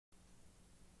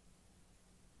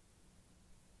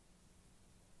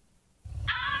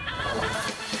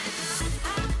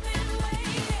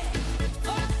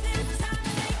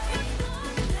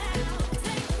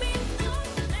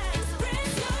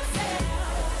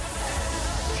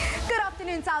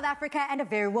morning, South Africa, and a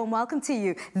very warm welcome to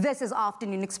you. This is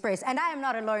Afternoon Express, and I am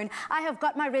not alone. I have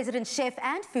got my resident chef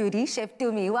and foodie, Chef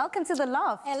Dumi. Welcome to the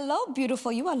loft. Hello,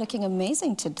 beautiful. You are looking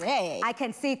amazing today. I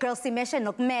can see girl Simesha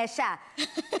Nokmesha.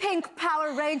 Pink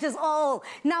Power Rangers all.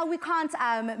 Now, we can't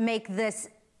make this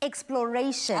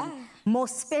exploration more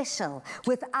special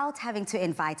without having to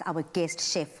invite our guest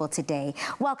chef for today.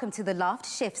 Welcome to the loft,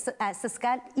 Chef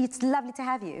Ciska. It's lovely to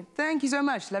have you. Thank you so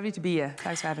much. Lovely to be here.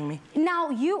 Thanks for having me.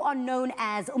 Now, you are known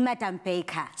as Madam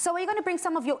Baker. So are you going to bring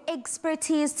some of your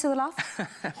expertise to the loft?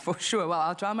 For sure. Well,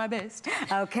 I'll try my best.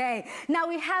 Okay. Now,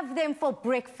 we have them for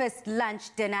breakfast,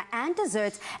 lunch, dinner, and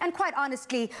desserts. And quite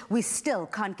honestly, we still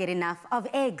can't get enough of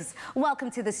eggs. Welcome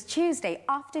to this Tuesday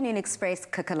Afternoon Express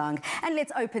cook-along. And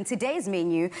let's open today's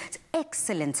menu.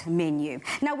 Excellent menu.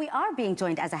 Now, we are being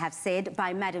joined, as I have said,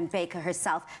 by Madam Baker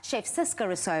herself, Chef Ciska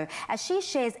Rossouw, as she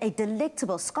shares a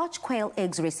delectable Scotch quail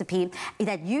eggs recipe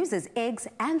that uses eggs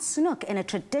and snook in a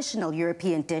traditional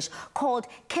European dish called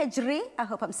kedgeree. I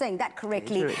hope I'm saying that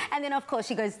correctly. Kedgeree. And then, of course,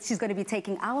 she's going to be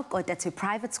taking our order to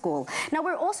private school. Now,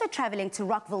 we're also traveling to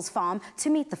Rockville's farm to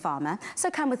meet the farmer.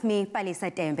 So come with me, Palisa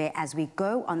Dembe, as we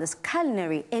go on this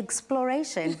culinary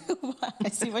exploration. I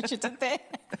see what you did there.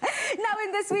 Now,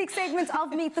 in this week's segment of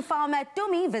Meet the Farmer,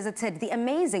 Dumi visited the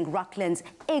amazing Rocklands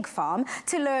egg farm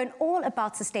to learn all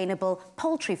about sustainable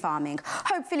poultry farming.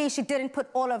 Hopefully, she didn't put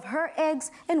all of her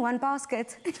eggs in one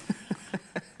basket.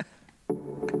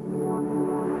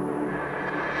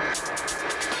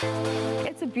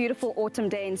 It's a beautiful autumn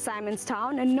day in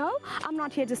Simonstown, and no, I'm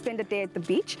not here to spend a day at the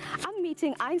beach. I'm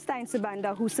meeting Einstein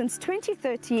Sibanda, who since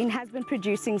 2013 has been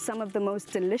producing some of the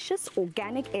most delicious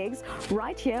organic eggs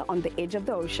right here on the edge of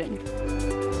the ocean.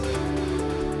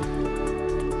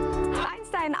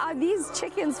 Einstein, are these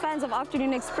chickens fans of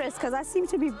Afternoon Express? Because I seem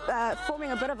to be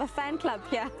forming a bit of a fan club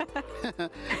here.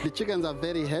 The chickens are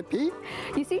very happy.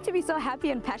 You seem to be so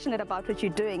happy and passionate about what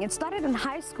you're doing. It started in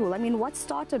high school. I mean, what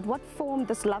formed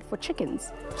this love for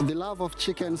chickens? The love of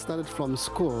chickens started from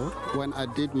school when I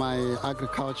did my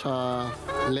agriculture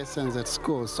lessons at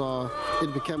school. So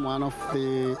it became one of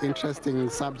the interesting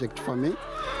subjects for me.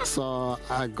 So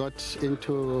I got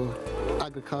into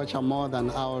agriculture more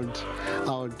than I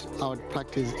would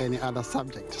practice any other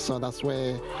subject. So that's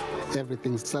where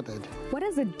everything started. What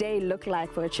does a day look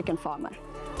like for a chicken farmer?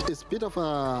 It's a bit of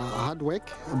a hard work,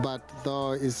 but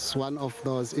though it's one of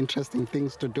those interesting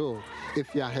things to do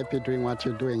if you are happy doing what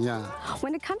you're doing, yeah.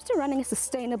 When it comes to running a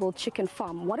sustainable chicken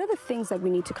farm, what are the things that we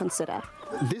need to consider?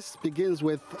 This begins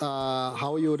with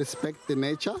how you respect the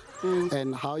nature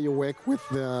and how you work with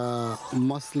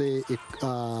mostly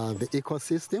the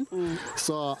ecosystem.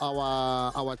 So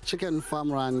our chicken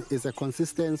farm run is a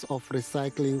consistency of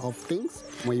recycling of things.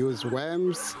 We use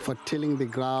worms for tilling the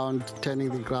ground, turning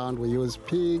the ground. We use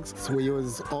pigs. We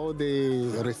use all the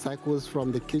recycles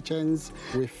from the kitchens.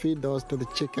 We feed those to the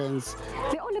chickens.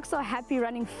 They all look so happy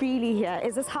running freely here.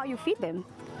 Is this how you feed them?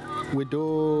 We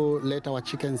do let our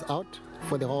chickens out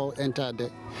for the whole entire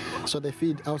day. So they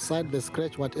feed outside, they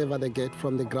scratch whatever they get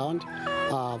from the ground,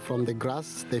 from the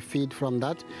grass, they feed from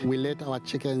that. We let our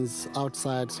chickens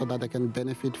outside so that they can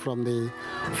benefit from the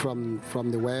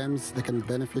worms, they can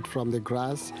benefit from the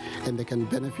grass, and they can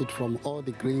benefit from all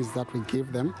the greens that we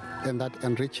give them, and that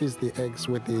enriches the eggs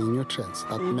with the nutrients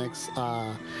that makes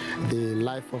the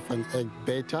life of an egg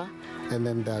better, and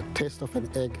then the taste of an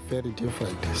egg very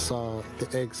different. So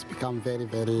the eggs become very,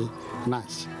 very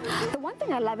nice. The one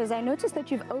thing I love is I noticed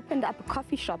that you've opened up a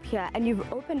coffee shop here and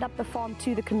you've opened up the farm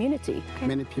to the community.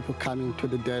 Many people coming to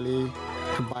the deli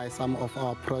to buy some of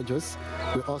our produce.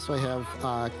 We also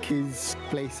have kids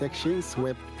play sections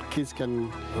where kids can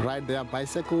ride their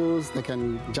bicycles, they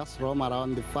can just roam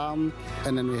around the farm,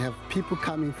 and then we have people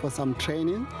coming for some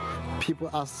training. People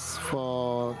ask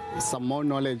for some more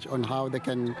knowledge on how they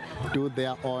can do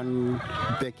their own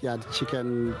backyard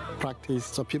chicken practice,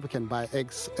 so people can buy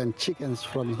eggs and chickens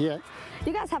from here.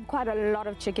 You guys have quite a lot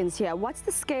of chickens here. What's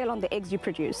the scale on the eggs you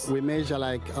produce? We measure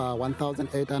like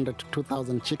 1,800 to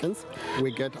 2,000 chickens.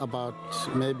 We get about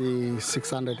maybe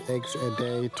 600 eggs a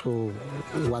day to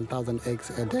 1,000 eggs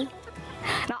a day.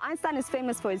 Now, Einstein is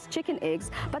famous for his chicken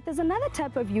eggs, but there's another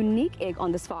type of unique egg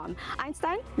on this farm.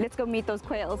 Einstein, let's go meet those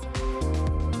quails.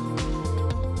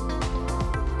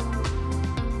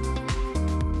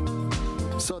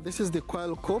 So this is the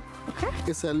quail coop. Okay.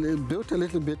 It's built a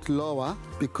little bit lower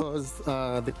because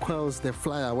the quails, they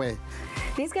fly away.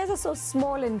 These guys are so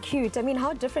small and cute. I mean,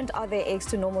 how different are their eggs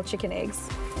to normal chicken eggs?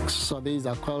 So these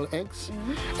are quail eggs,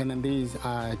 and then these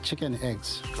are chicken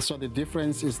eggs. So the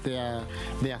difference is their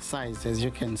size, as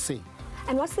you can see.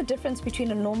 And what's the difference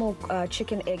between a normal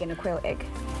chicken egg and a quail egg?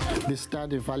 The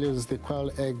study values the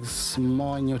quail eggs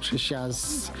more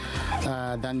nutritious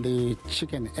than the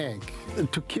chicken egg.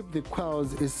 To keep the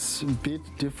quails is a bit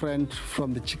different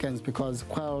from the chickens because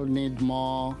quail need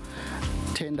more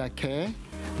tender care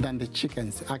than the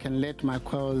chickens. I can let my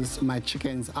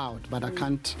chickens out, but I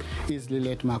can't easily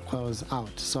let my quails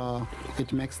out. So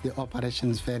it makes the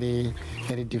operations very,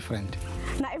 very different.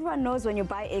 Now, everyone knows when you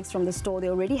buy eggs from the store, they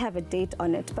already have a date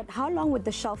on it. But how long would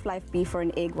the shelf life be for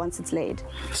an egg once it's laid?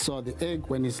 So the egg,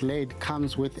 when it's laid,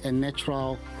 comes with a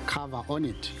natural cover on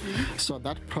it. So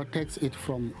that protects it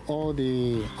from all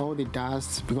the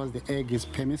dust because the egg is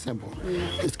permissible.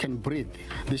 It can breathe.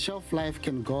 The shelf life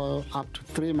can go up to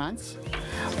 3 months.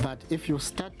 But if you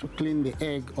start to clean the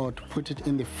egg or to put it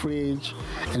in the fridge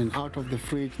and out of the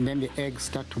fridge, then the eggs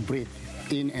start to breathe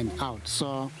in and out.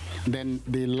 So then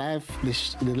the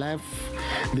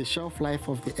shelf life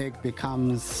of the egg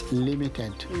becomes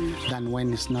limited than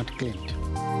when it's not cleaned.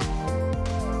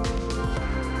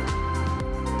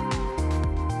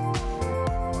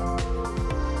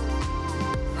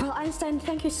 Einstein,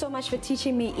 thank you so much for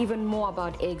teaching me even more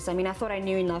about eggs. I mean, I thought I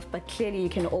knew enough, but clearly you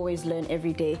can always learn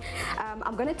every day.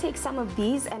 I'm going to take some of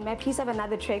these, and may I please have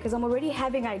another tray, because I'm already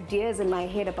having ideas in my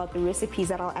head about the recipes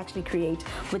that I'll actually create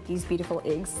with these beautiful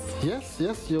eggs. Yes,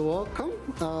 you're welcome.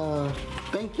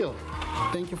 Thank you.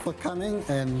 Thank you for coming,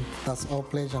 and that's our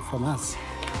pleasure from us.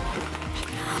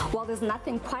 Well, there's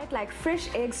nothing quite like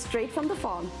fresh eggs straight from the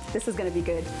farm. This is going to be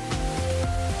good.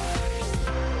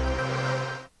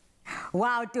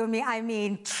 Wow, Dumi, I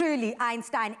mean, truly,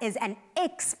 Einstein is an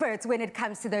expert when it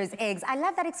comes to those eggs. I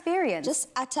love that experience. Just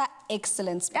utter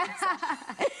excellence. Now,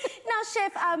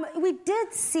 Chef, we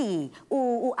did see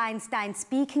Einstein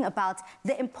speaking about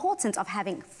the importance of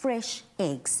having fresh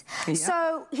eggs. Yeah.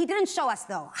 So he didn't show us,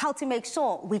 though, how to make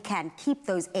sure we can keep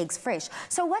those eggs fresh.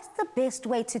 So what's the best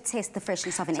way to test the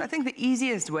freshness of an egg? I think the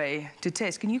easiest way to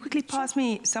test, can you quickly pass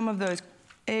me some of those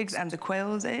eggs and the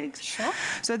quail's eggs? Sure.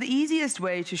 So the easiest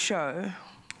way to show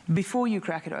before you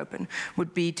crack it open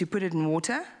would be to put it in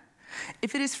water.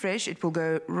 If it is fresh, it will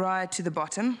go right to the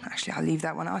bottom. Actually, I'll leave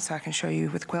that one out so I can show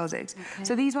you with quail's eggs. Okay.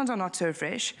 So these ones are not so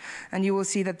fresh, and you will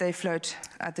see that they float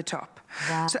at the top.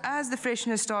 Wow. So as the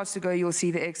freshness starts to go, you'll see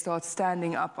the egg starts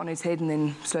standing up on its head and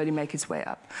then slowly make its way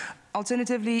up.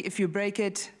 Alternatively, if you break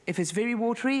it, if it's very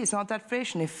watery, it's not that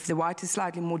fresh, and if the white is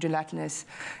slightly more gelatinous,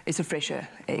 it's a fresher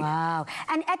egg. Wow.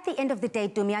 And at the end of the day,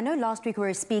 Dumi, I know last week we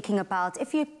were speaking about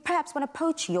if you perhaps want to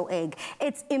poach your egg,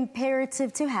 it's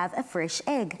imperative to have a fresh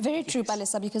egg. Very true,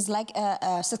 Palesa, because like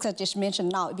Ciska just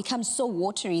mentioned now, it becomes so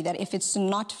watery that if it's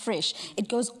not fresh, it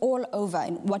goes all over,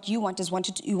 and what you want is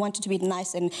you want it to be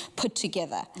nice and put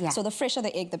together. Yeah. So the fresher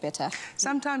the egg, the better.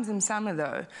 Sometimes in summer,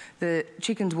 though, the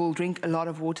chickens will drink a lot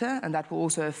of water, and that will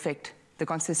also affect the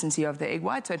consistency of the egg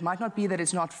white. So it might not be that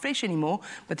it's not fresh anymore,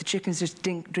 but the chickens just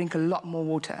drink a lot more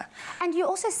water. And you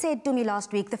also said, Dumi,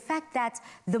 last week, the fact that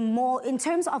the more, in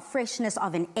terms of freshness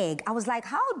of an egg, I was like,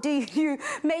 how do you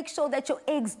make sure that your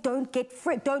eggs don't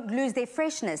lose their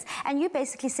freshness? And you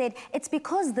basically said it's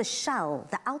because the shell,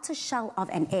 the outer shell of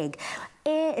an egg,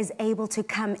 air is able to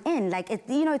come in, like it,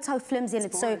 you know, it's so flimsy and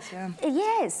it's so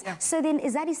yes. Yeah. So then,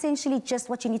 is that essentially just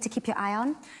what you need to keep your eye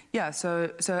on? Yeah. So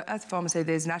as farmers say,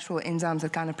 there's natural enzymes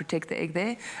that kind of protect the egg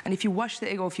there, and if you wash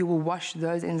the egg off, you will wash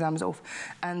those enzymes off,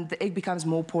 and the egg becomes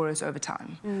more porous over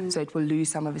time. So it will lose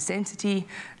some of its density,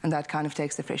 and that kind of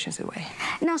takes the freshness away.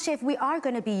 Now, Chef, we are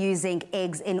going to be using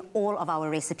eggs in all of our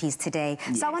recipes today.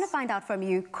 Yes. So I want to find out from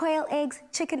you: quail eggs,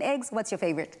 chicken eggs. What's your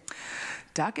favorite?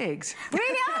 Duck eggs.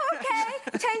 Really? Oh,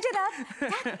 okay. Change it up.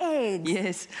 Duck eggs.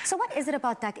 Yes. So what is it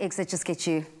about duck eggs that just gets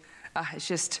you? It's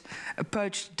just a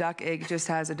poached duck egg just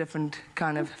has a different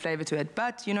kind of flavor to it.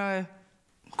 But, you know,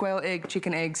 quail egg,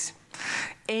 chicken eggs,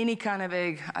 any kind of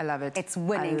egg, I love it. It's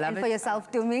winning. And for yourself,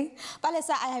 Dumi?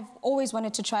 Palesa, I have always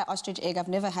wanted to try ostrich egg. I've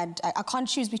never had, I can't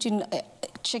choose between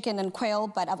chicken and quail,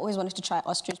 but I've always wanted to try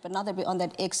ostrich. But now that we're on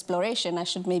that exploration, I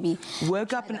should maybe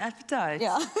work up an appetite.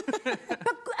 Yeah. But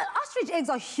ostrich eggs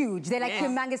are huge. They're like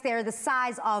humongous. They're the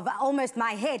size of almost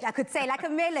my head, I could say, like a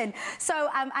melon. So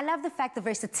I love the fact, the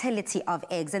versatility of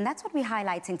eggs, and that's what we're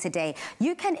highlighting today.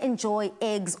 You can enjoy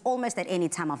eggs almost at any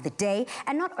time of the day,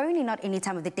 and not only not any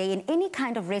time of the day, in any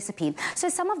kind of recipe. So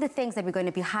some of the things that we're going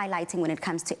to be highlighting when it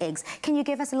comes to eggs, can you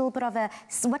give us a little bit of a,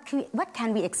 what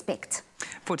can we expect?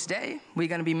 For today, we're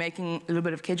going to be making a little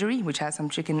bit of kedgeree, which has some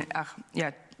chicken,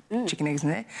 chicken eggs in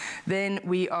there. Then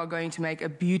we are going to make a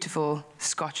beautiful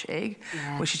Scotch egg,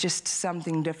 which is just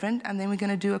something different. And then we're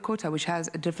going to do a kota, which has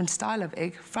a different style of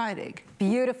egg, fried egg.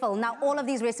 Beautiful. Now, all of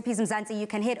these recipes in Mzansi, you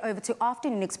can head over to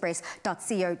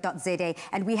afternoonexpress.co.za,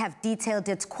 and we have detailed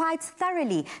it quite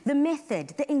thoroughly, the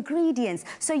method, the ingredients,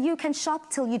 so you can shop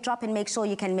till you drop and make sure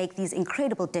you can make these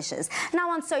incredible dishes.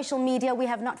 Now, on social media, we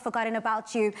have not forgotten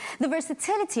about you. The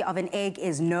versatility of an egg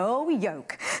is no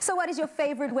joke. So what is your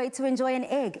favorite way to enjoy an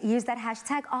egg? Use that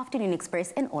hashtag Afternoon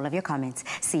Express in all of your comments.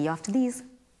 See you after these.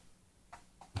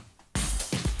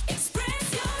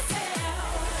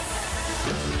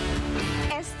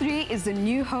 S3 is the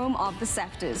new home of the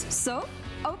Safters. So,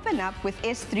 open up with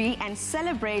S3 and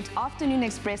celebrate Afternoon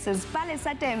Express's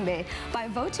Palesa Tembe by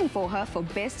voting for her for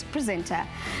Best Presenter.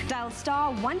 Dial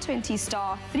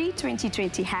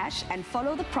 *120*32020# and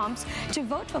follow the prompts to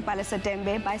vote for Palesa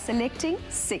Tembe by selecting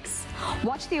 6.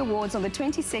 Watch the awards on the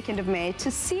 22nd of May to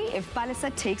see if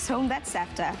Palesa takes home that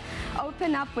Safter.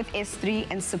 Open up with S3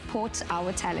 and support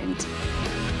our talent.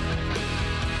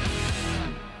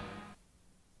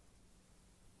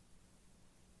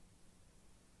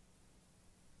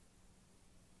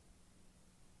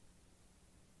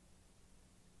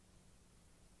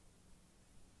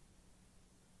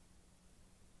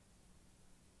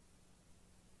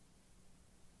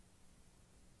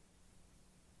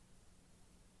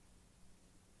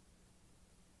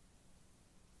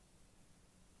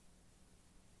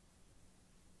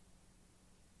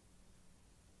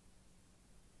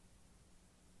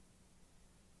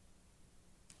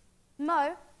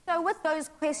 Mo, so with those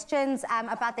questions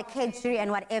about the kedgeree and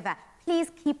whatever,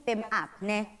 please keep them up,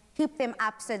 ne? Keep them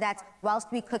up so that whilst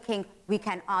we're cooking, we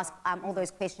can ask all those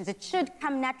questions. It should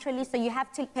come naturally, so you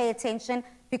have to pay attention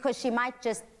because she might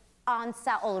just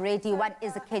answer already what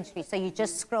is a kedgeree. So you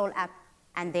just scroll up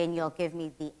and then you'll give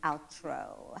me the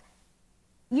outro.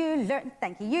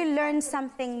 Thank you. You learn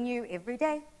something new every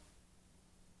day.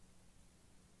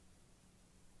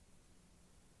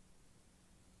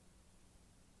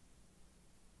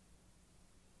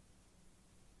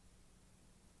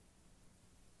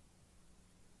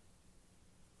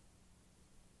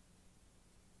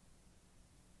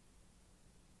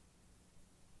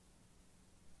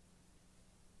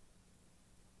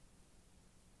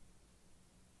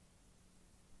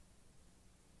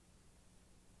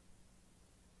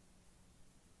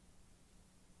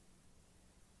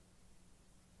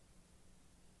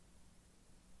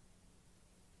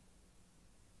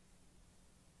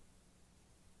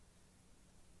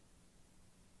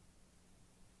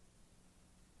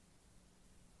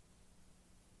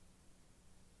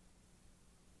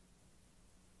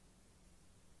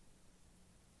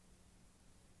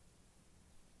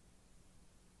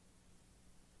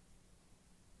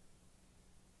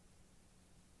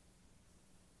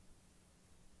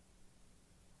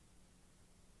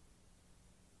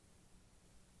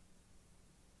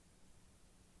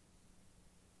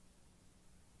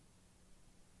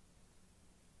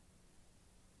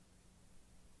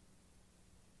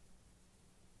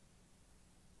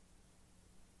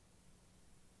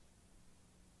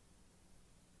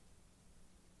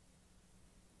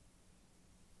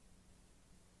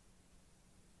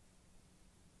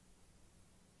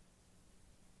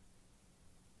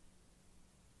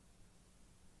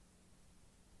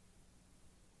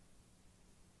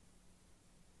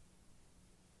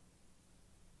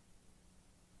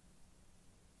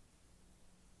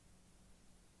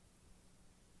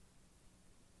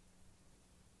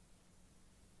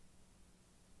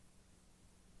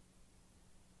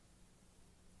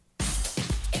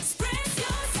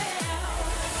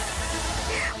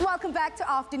 Welcome back to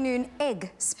Afternoon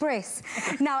Express.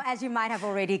 Now, as you might have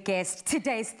already guessed,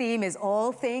 today's theme is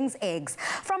all things eggs.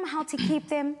 From how to keep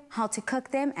them, how to cook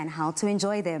them, and how to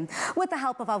enjoy them. With the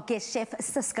help of our guest chef,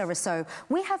 Ciska Rossouw,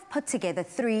 we have put together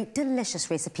 3 delicious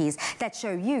recipes that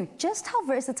show you just how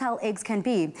versatile eggs can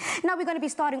be. Now, we're going to be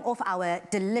starting off our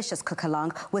delicious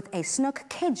cook-along with a snook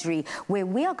kedgeree, where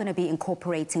we are going to be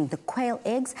incorporating the quail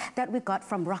eggs that we got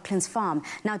from Rocklands farm.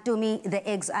 Now, Dumi, the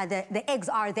eggs are there.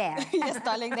 Yes,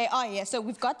 darling, they are, yes. So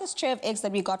we've got this tray of eggs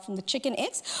that we got from the chicken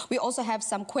eggs. We also have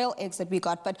some quail eggs that we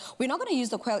got, but we're not going to use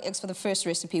the quail eggs for the first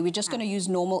recipe. We're just going to use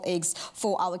normal eggs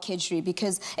for our kedgeree,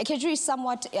 because a kedgeree is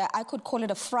somewhat, I could call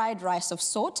it a fried rice of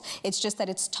sort. It's just that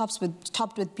it's topped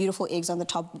with beautiful eggs on the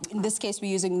top. In this case,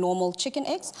 we're using normal chicken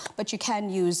eggs, but you can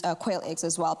use quail eggs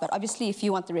as well. But obviously, if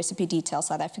you want the recipe details,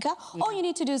 South Africa, all you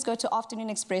need to do is go to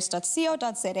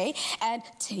afternoonexpress.co.za and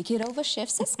take it over, Chef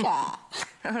Ciska.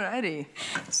 Alrighty.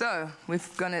 So we're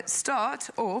going to start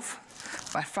off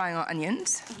by frying our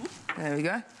onions. There we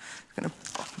go. Going to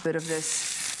pop a bit of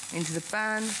this into the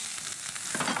pan.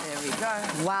 There we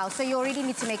go. Wow, so you already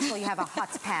need to make sure you have a hot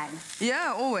pan.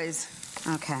 Yeah, always.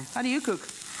 Okay. How do you cook?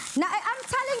 Now, I'm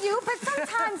telling you, but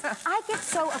sometimes I get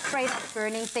so afraid of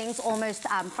burning things almost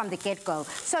from the get-go.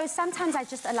 So sometimes I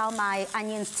just allow my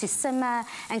onions to simmer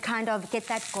and kind of get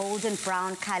that golden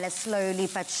brown color slowly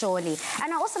but surely.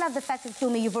 And I also love the fact that,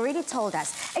 Dumi, you've already told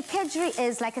us, a kedgeree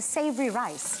is like a savory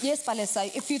rice. Yes,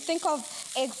 Palesa. If you think of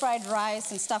egg fried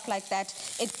rice and stuff like that,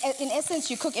 in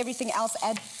essence, you cook everything else,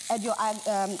 add your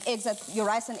eggs, your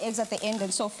rice and eggs at the end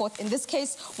and so forth. In this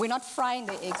case, we're not frying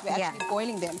the eggs, we're actually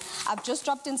boiling them. I've just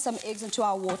dropped in some eggs into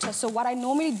our water. So what I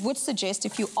normally would suggest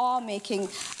if you are making,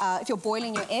 if you're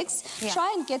boiling your eggs,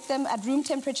 try and get them at room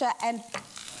temperature and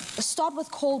start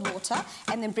with cold water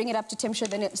and then bring it up to temperature,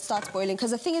 then it starts boiling. Because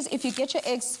the thing is, if you get your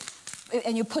eggs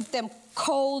and you put them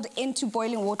cold into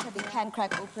boiling water, they can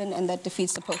crack open and that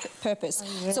defeats the purpose.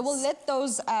 Oh, yes. So we'll let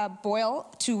those boil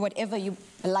to whatever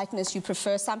lightness you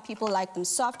prefer. Some people like them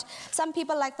soft, some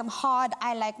people like them hard.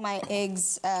 I like my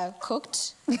eggs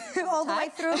cooked all the way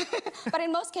through. But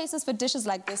in most cases for dishes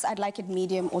like this, I'd like it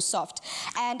medium or soft.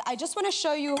 And I just want to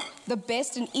show you the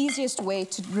best and easiest way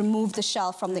to remove the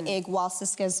shell from the egg while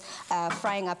Ciska's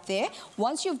frying up there.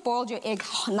 Once you've boiled your egg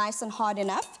nice and hard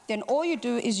enough, then all you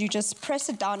do is you just press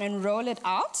it down and roll it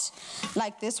out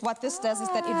like this. What this does is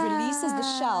that it releases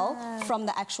the shell from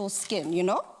the actual skin, you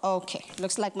know? Okay,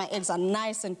 looks like my eggs are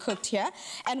nice and cooked here.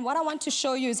 And what I want to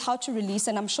show you is how to release,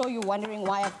 and I'm sure you're wondering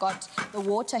why I've got the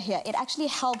water here. It actually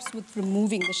helps with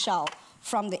removing the shell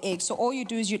from the egg. So all you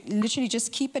do is you literally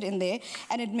just keep it in there,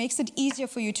 and it makes it easier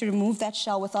for you to remove that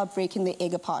shell without breaking the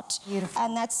egg apart. Beautiful.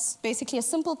 And that's basically a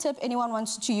simple tip anyone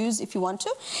wants to use if you want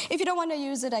to. If you don't want to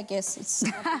use it, I guess it's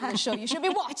not a show you should be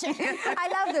watching.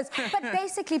 I love this. But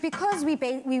basically, because we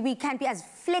can be as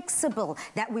flexible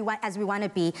as we want to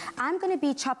be, I'm going to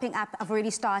be chopping up, I've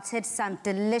already started, some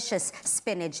delicious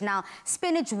spinach. Now,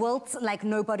 spinach wilts like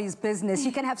nobody's business.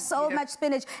 You can have so much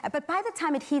spinach, but by the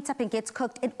time it heats up and gets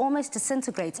cooked, it almost disintegrates.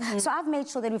 So I've made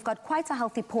sure that we've got quite a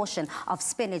healthy portion of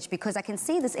spinach, because I can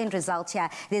see this end result here.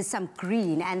 There's some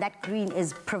green, and that green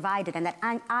is provided, and that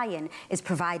iron is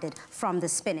provided from the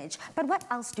spinach. But what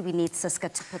else do we need, Ciska,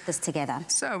 to put this together?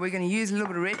 So we're going to use a little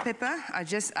bit of red pepper. I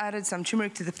just added some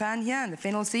turmeric to the pan here and the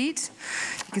fennel seeds.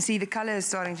 You can see the color is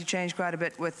starting to change quite a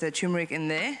bit with the turmeric in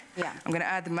there. Yeah. I'm going to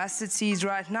add the mustard seeds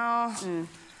right now.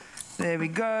 There we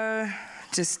go.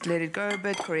 Just let it go a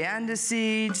bit. Coriander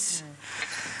seeds.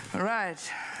 All right,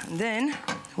 and then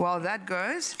while that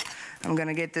goes, I'm going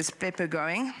to get this pepper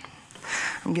going.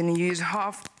 I'm going to use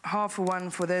half one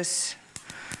for this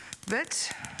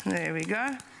bit. There we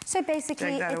go. So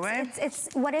basically, it's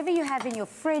whatever you have in your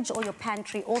fridge or your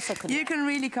pantry also could. You can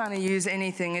really kind of use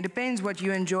anything. It depends what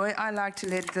you enjoy. I like to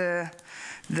let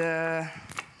the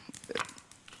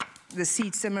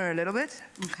seeds simmer a little bit.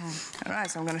 Okay. All right,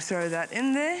 so I'm going to throw that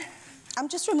in there. I'm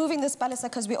just removing this balasa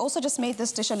because we also just made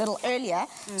this dish a little earlier.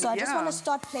 So I just want to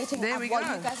start plating up while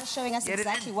you guys are showing us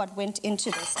exactly what went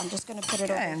into this. I'm just going to put it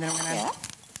over and then I'm going to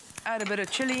add a bit of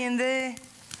chili in there.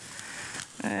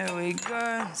 There we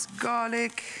go. It's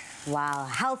garlic. Wow,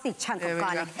 healthy chunk of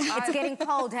garlic. It's getting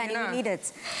cold, honey. We need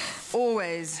it.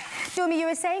 Always. Dumi, you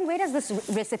were saying, where does this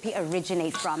recipe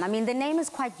originate from? I mean, the name is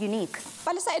quite unique.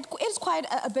 Balasa, it is quite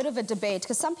a bit of a debate,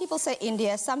 because some people say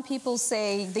India, some people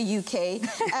say the UK.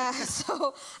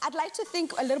 So I'd like to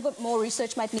think a little bit more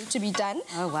research might need to be done.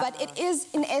 Oh, wow. But it is,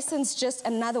 in essence, just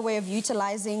another way of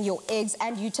utilizing your eggs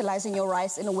and utilizing your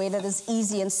rice in a way that is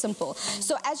easy and simple.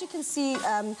 So as you can see,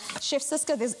 Chef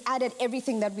Ciska, there's added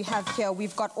everything that we have here.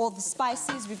 We've got all the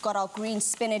spices, we've got our green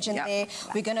spinach in there.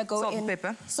 We're going to go in... Salt and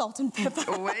pepper. Salt and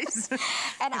pepper. Always.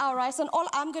 And our rice. And all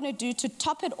I'm going to do to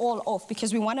top it all off,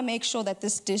 because we want to make sure that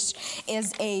this dish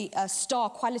is a star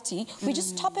quality, we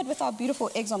just top it with our beautiful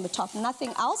eggs on the top,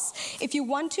 nothing else. If you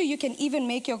want to, you can even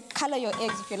color your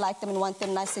eggs if you like them and want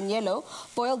them nice and yellow.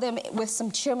 Boil them with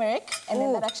some turmeric, and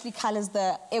then that actually colors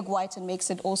the egg white and makes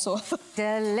it also...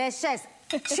 delicious.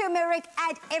 Turmeric,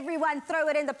 add everyone, throw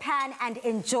it in the pan and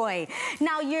enjoy.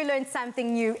 Now you learn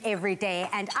something new every day,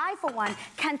 and I, for one,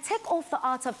 can tick off the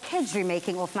art of kedgeree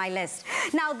making off my list.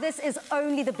 Now this is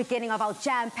only the beginning of our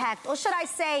jam-packed, or should I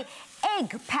say,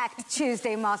 egg-packed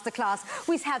Tuesday masterclass.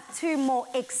 We have 2 more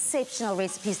exceptional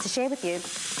recipes to share with you.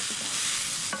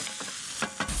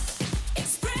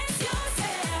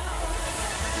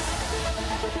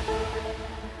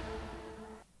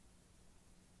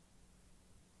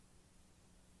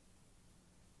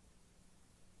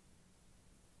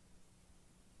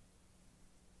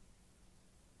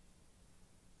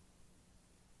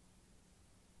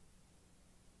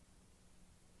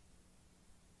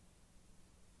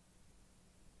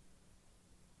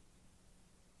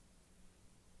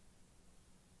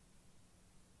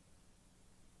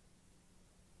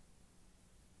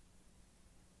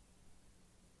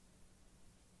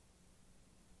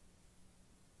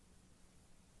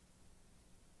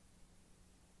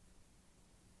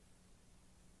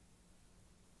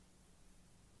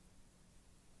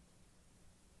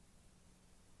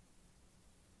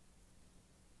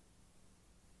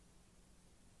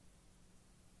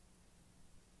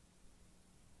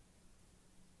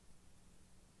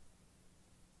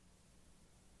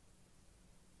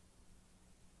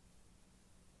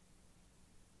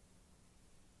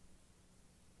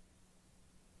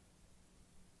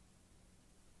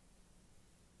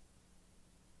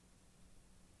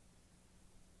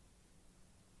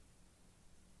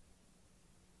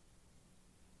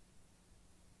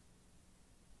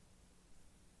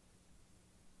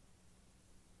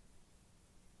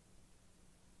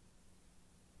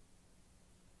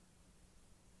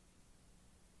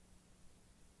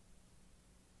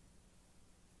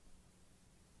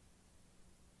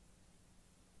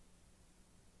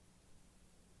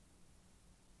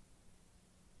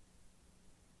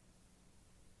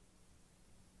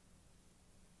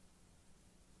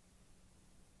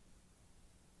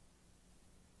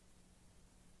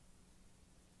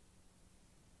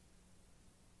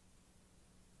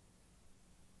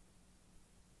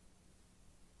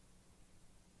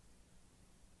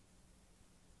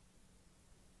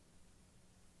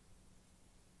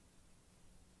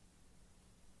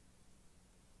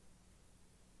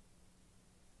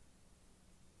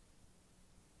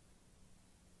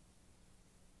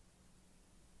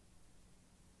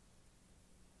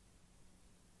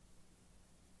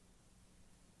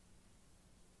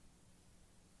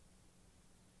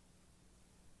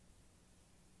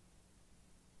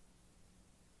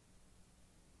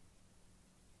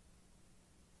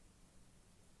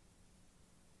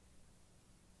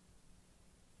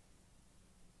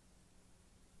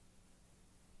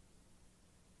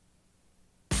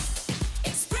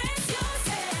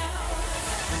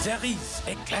 There is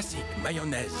a classic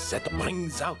mayonnaise that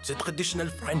brings out the traditional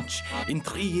French in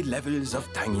 3 levels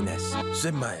of tanginess.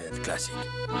 The mild classic,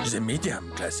 the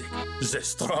medium classic, the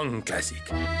strong classic.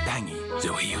 Tangy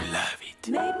the way you love it.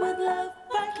 Made with love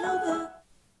by Clover.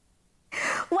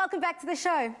 Welcome back to the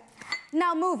show.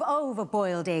 Now move over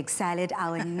boiled egg salad.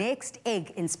 Our next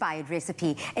egg-inspired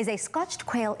recipe is a scotched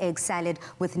quail egg salad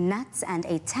with nuts and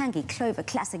a tangy Clover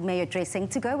classic mayo dressing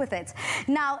to go with it.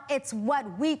 Now, it's what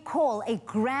we call a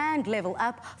grand level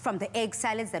up from the egg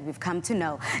salads that we've come to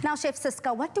know. Now, Chef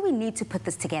Ciska, what do we need to put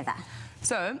this together?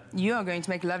 So, you are going to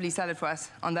make a lovely salad for us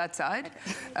on that side,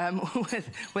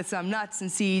 with some nuts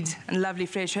and seeds and lovely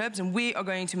fresh herbs. And we are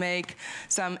going to make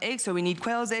some eggs. So we need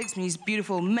quail's eggs, we need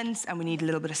beautiful mince, and we need a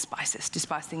little bit of spices to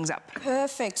spice things up.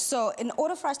 Perfect. So in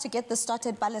order for us to get this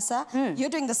started, Balisa, you're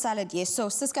doing the salad, yes. So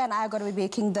Ciska and I are going to be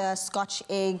making the scotch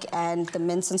egg and the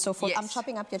mince and so forth. Yes. I'm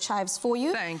chopping up your chives for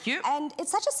you. Thank you. And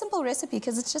it's such a simple recipe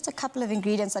because it's just a couple of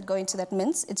ingredients that go into that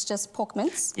mince. It's just pork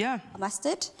mince,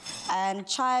 mustard, and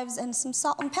chives and some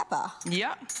salt and pepper.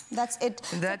 Yeah. That's it.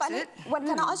 That's so, it.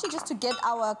 Can I ask you just to get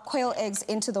our quail eggs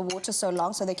into the water so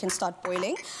long so they can start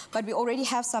boiling? But we already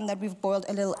have some that we've boiled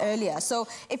a little earlier. So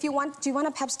if you want, do you want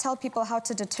to perhaps tell people how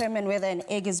to determine whether an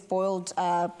egg is boiled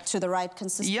to the right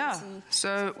consistency? Yeah.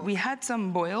 So we had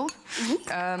some boiled.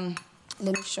 Let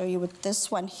me show you with this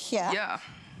one here. Yeah.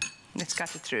 Let's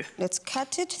cut it through. Let's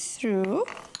cut it through.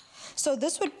 So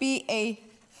this would be a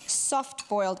soft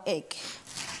boiled egg.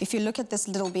 If you look at this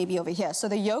little baby over here. So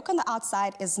the yolk on the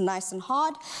outside is nice and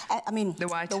hard. I mean, the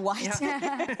white. The white.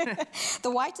 Yeah.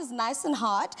 The white is nice and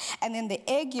hard. And then the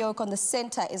egg yolk on the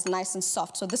center is nice and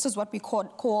soft. So this is what we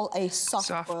call a soft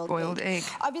boiled egg.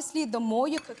 Obviously, the more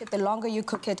you cook it, the longer you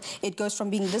cook it, it goes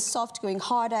from being this soft going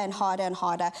harder and harder and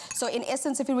harder. So in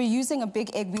essence, if we were using a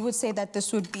big egg, we would say that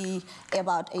this would be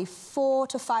about a 4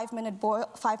 to 5 minute boil.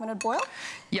 5-minute boil.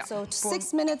 Yeah. So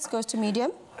 6 minutes goes to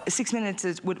medium. 6 minutes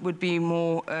would be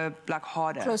more like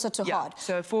harder. Closer to hard.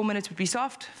 So 4 minutes would be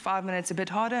soft, 5 minutes a bit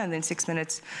harder, and then 6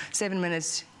 minutes, 7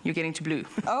 minutes, you're getting to blue.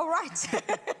 Oh, right.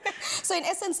 So in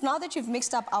essence, now that you've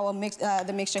mixed up our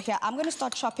the mixture here, I'm going to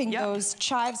start chopping those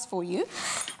chives for you.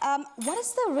 What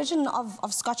is the origin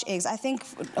of Scotch eggs? I think,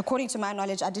 according to my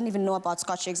knowledge, I didn't even know about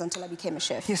Scotch eggs until I became a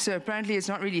chef. Yes, so apparently it's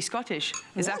not really Scottish.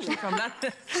 It's actually from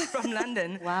London. From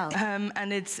London. Wow.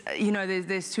 And it's, you know,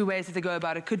 there's 2 ways that they go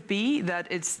about it. Could be that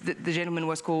it's the gentleman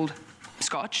was called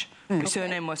Scotch, whose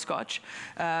surname was Scotch.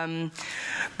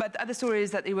 But the other story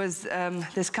is that it was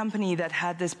this company that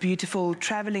had this beautiful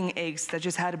traveling eggs that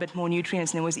just had a bit more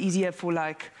nutrients, and it was easier for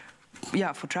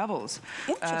for travels.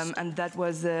 And that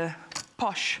was the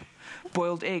posh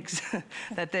boiled eggs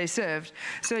that they served.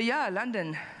 So yeah,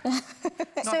 London, not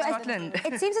Scotland.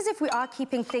 It seems as if we are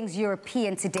keeping things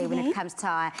European today when it comes to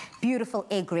our beautiful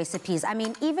egg recipes. I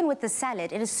mean, even with the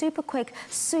salad, it is super quick,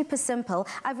 super simple.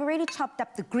 I've already chopped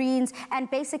up the greens, and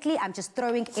basically I'm just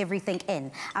throwing everything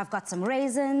in. I've got some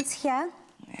raisins here.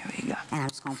 There we go. And I'm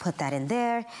just going to put that in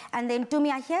there. And then,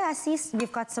 Dumia, here I see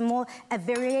we've got some more, a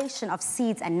variation of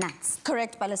seeds and nuts.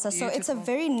 Correct, Balisa. So it's a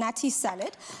very nutty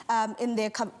salad. In there,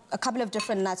 a couple of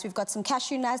different nuts. We've got some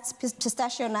cashew nuts,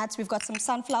 pistachio nuts. We've got some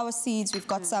sunflower seeds. We've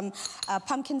got some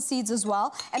pumpkin seeds as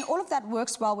well. And all of that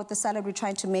works well with the salad we're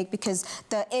trying to make because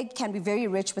the egg can be very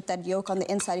rich with that yolk on the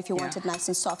inside if you want it nice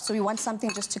and soft. So we want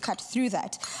something just to cut through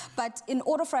that. But in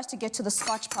order for us to get to the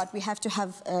Scotch part, we have to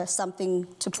have something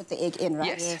to put the egg in,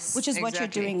 right? Yes, which is what you're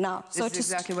doing now. So this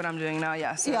is exactly what I'm doing now,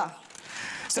 yeah.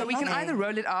 So we can either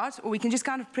roll it out or we can just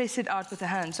kind of press it out with the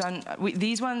hand. So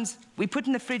these ones, we put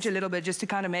in the fridge a little bit just to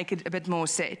kind of make it a bit more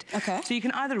set. Okay. So you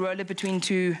can either roll it between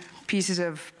 2 pieces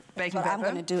of baking paper. I'm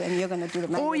going to do, and you're going to do the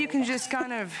manual. Or you can just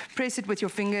kind of press it with your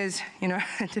fingers, you know,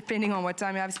 depending on what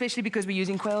time you have, especially because we're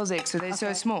using quail's eggs, so they're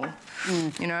so small,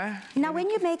 you know. Now, when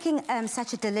you're making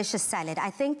such a delicious salad, I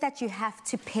think that you have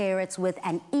to pair it with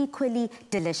an equally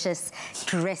delicious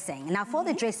dressing. Now, for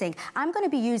the dressing, I'm going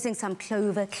to be using some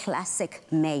Clover Classic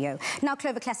Mayo. Now,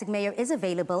 Clover Classic Mayo is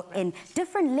available in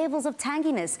different levels of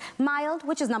tanginess. Mild,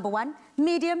 which is number 1,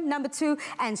 medium, number 2,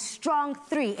 and strong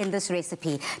 3 in this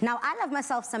recipe. Now, I love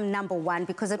myself some number 1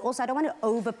 because it also, I don't want to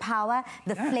overpower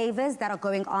the flavors that are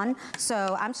going on.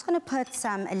 So I'm just going to put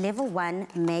some level 1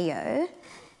 mayo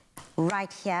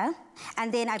right here.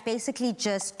 And then I basically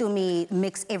just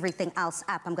mix everything else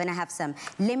up. I'm going to have some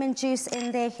lemon juice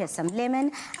in there. Here's some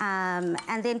lemon.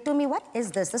 And then what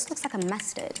is this? This looks like a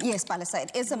mustard. Yes, Palisa,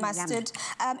 it is a mustard.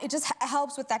 It just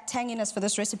helps with that tanginess for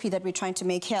this recipe that we're trying to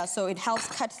make here. So it helps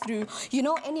cut through. You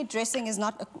know, any dressing is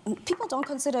not... people don't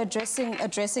consider a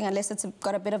dressing unless it's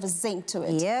got a bit of a zing to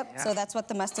it. Yep. So that's what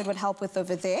the mustard would help with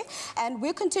over there. And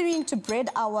we're continuing to bread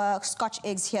our Scotch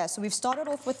eggs here. So we've started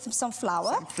off with some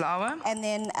flour. Some flour. And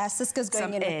then Ciska's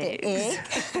going in with the egg.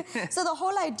 So the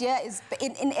whole idea is,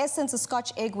 in essence, a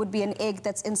Scotch egg would be an egg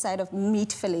that's inside of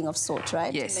meat filling of sort,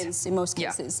 right? Yes. In most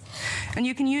cases. Yeah. And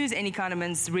you can use any kind of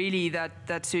mince, really,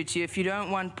 that suits you. If you don't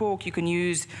want pork, you can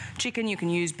use chicken, you can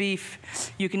use beef,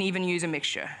 you can even use a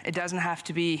mixture. It doesn't have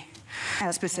to be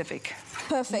specific.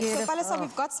 Perfect. Beautiful. So, Palisa,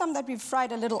 we've got some that we've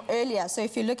fried a little earlier. So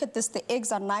if you look at this, the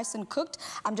eggs are nice and cooked.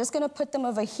 I'm just going to put them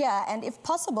over here. And if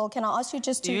possible, can I ask you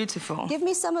just to give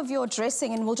me some of your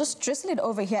dressing, and we'll just drizzle it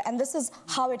over here. And this is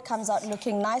how it comes out,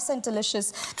 looking nice and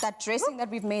delicious. That dressing that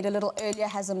we've made a little earlier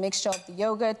has a mixture of the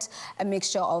yogurt, a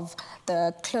mixture of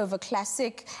the Clover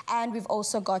Classic, and we've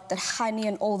also got the honey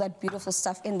and all that beautiful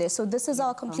stuff in there. So this is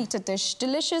our completed dish.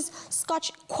 Delicious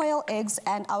Scotch quail eggs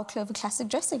and our Clover Classic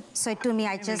dressing. So Tumi,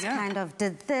 I just kind of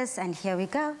did this, and here we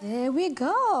go. There we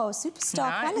go.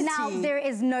 Superstar quality. Now, there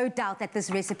is no doubt that this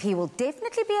recipe will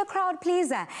definitely be a crowd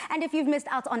pleaser. And if you've missed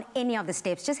out on any of the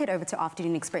steps, just head over to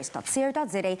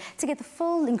afternoonexpress.co.za to get the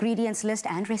full ingredients list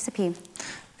and recipe.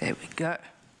 There we go.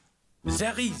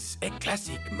 There is a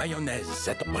classic mayonnaise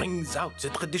that brings out the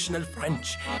traditional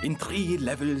French in 3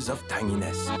 levels of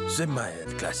tanginess. The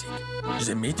mild classic,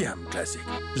 the medium classic,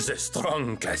 the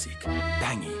strong classic.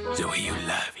 Tangy the way you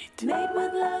love it. Made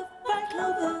with love by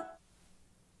Clover.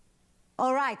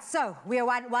 All right, so we are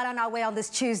well on our way on this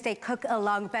Tuesday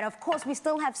cook-along, but of course we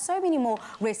still have so many more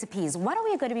recipes. What are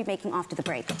we going to be making after the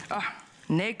break?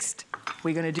 Next,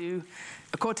 we're going to do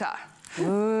a kota.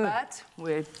 But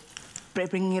we're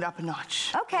bringing it up a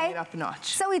notch. Okay. Bringing it up a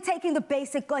notch. So we're taking the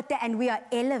basic kota and we are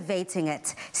elevating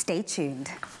it. Stay tuned.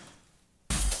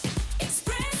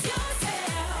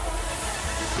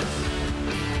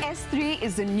 S3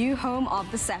 is the new home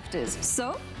of the Safters.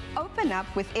 So, open up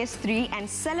with S3 and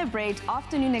celebrate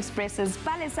Afternoon Express's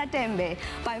Palisa Tembe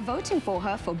by voting for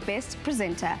her for Best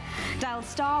Presenter. Dial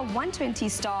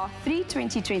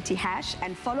 *120*32020#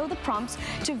 and follow the prompts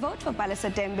to vote for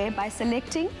Palisa Tembe by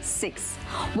selecting 6.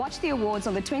 Watch the awards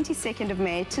on the 22nd of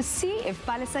May to see if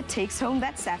Palisa takes home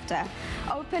that Safter.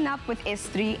 Open up with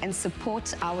S3 and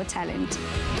support our talent.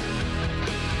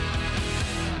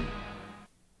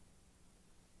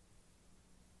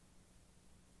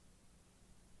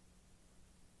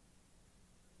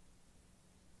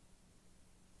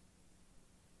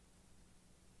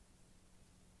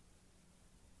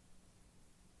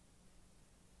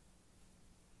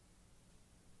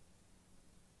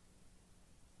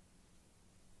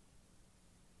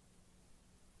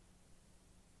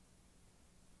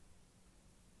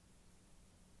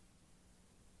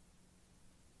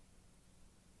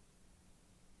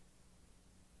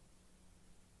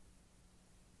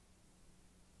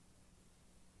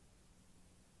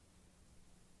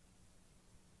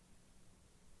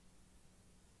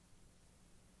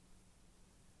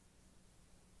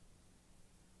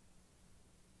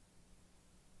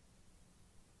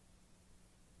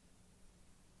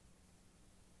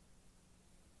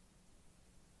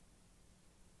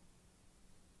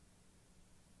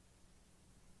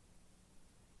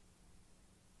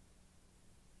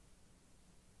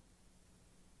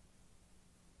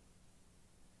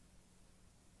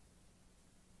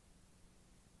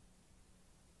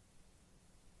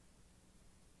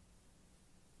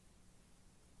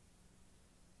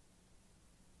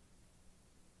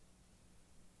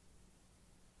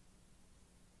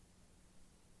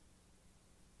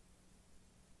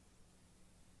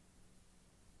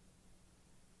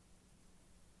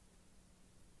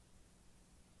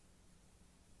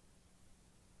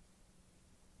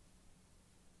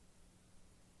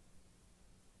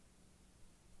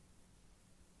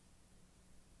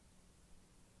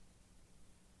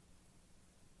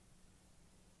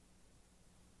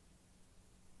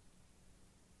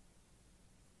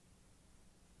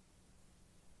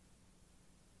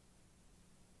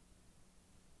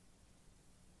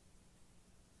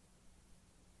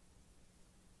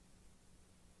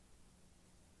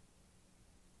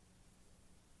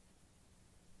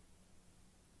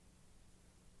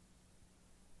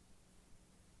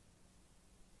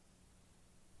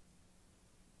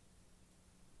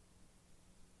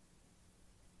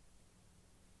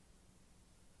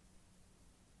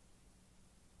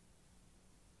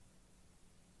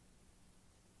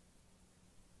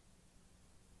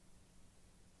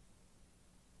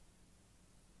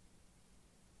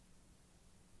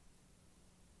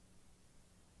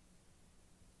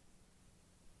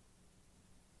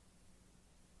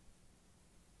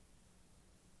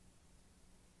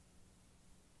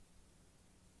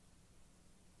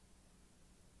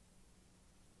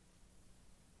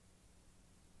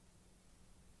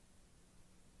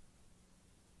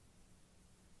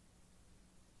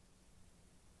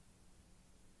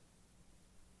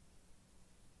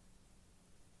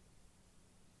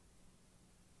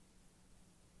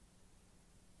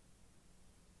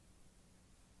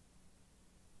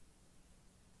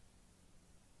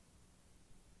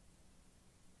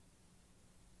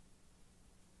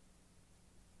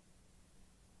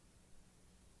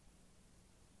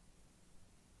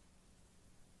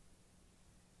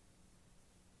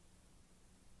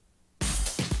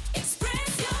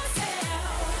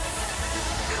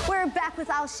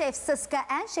 well, Chef Ciska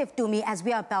and Chef Dumi, as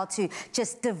we are about to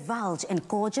just divulge in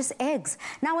gorgeous eggs.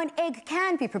 Now, an egg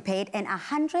can be prepared in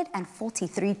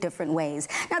 143 different ways.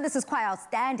 Now, this is quite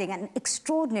outstanding and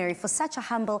extraordinary for such a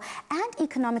humble and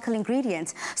economical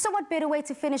ingredient. So what better way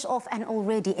to finish off an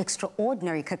already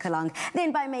extraordinary cook-along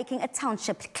than by making a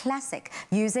township classic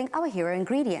using our hero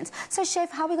ingredient. So,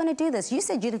 Chef, how are we going to do this? You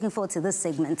said you're looking forward to this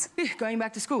segment. Going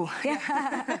back to school.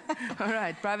 Yeah. All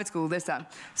right, private school this time.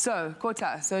 So,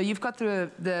 kota. So you've got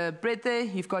the bread there,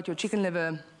 you've got your chicken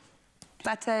liver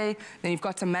pate, then you've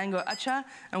got some mango acha,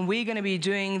 and we're going to be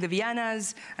doing the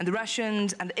Viennas and the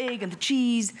Russians and the egg and the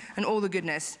cheese and all the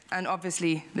goodness, and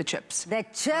obviously the chips. The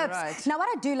chips. Right. Now, what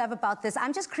I do love about this,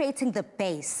 I'm just creating the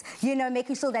base, you know,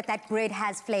 making sure that that bread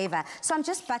has flavor. So I'm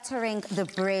just buttering the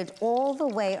bread all the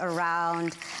way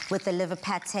around with the liver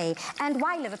pate. And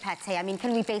why liver pate? I mean,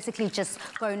 can we basically just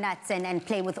go nuts and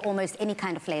play with almost any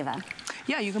kind of flavor?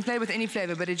 Yeah, you can play with any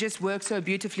flavor, but it just works so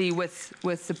beautifully with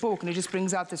the pork, and it just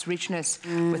brings out this richness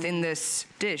within this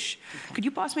dish. Could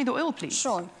you pass me the oil, please?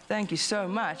 Sure. Thank you so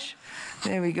much.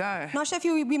 There we go. Now, Chef,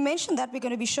 we mentioned that we're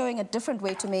going to be showing a different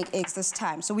way to make eggs this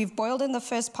time. So we've boiled in the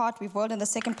first part, we've boiled in the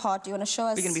second part. Do you want to show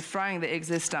us? We're going to be frying the eggs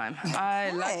this time.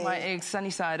 I like my eggs sunny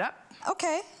side up.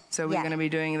 Okay. So we're going to be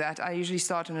doing that. I usually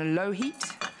start on a low heat,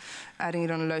 adding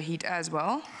it on a low heat as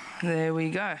well. There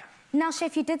we go. Now,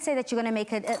 Chef, you did say that you're going to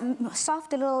make it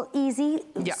soft, a little easy.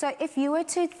 Yeah. So if you were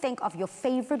to think of your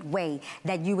favorite way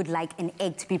that you would like an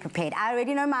egg to be prepared, I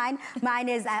already know mine. Mine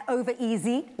is over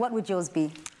easy. What would yours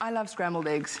be? I love scrambled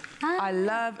eggs. I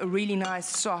love a really nice,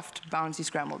 soft, bouncy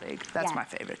scrambled egg. That's my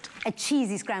favorite. A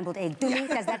cheesy scrambled egg. Dumi,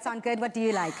 does that sound good? What do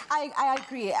you like? I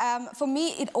agree. For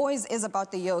me, it always is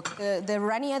about the yolk. The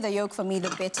runnier the yolk, for me, the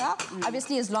better.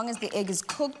 Obviously, as long as the egg is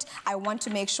cooked, I want to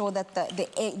make sure that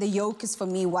the yolk is, for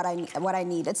me, what I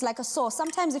need. It's like a sauce.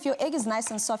 Sometimes if your egg is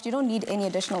nice and soft, you don't need any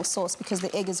additional sauce because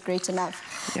the egg is great enough.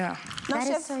 Yeah. Now, That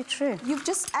Chef, is so true. You've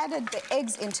just added the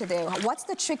eggs into there. What's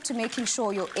the trick to making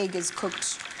sure your egg is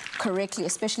cooked correctly,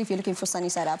 especially if you're looking for sunny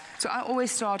side up? So I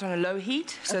always start on a low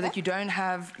heat so that you don't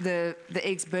have the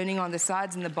eggs burning on the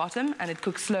sides and the bottom, and it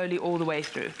cooks slowly all the way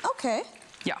through. Okay.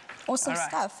 Yeah. Awesome All right.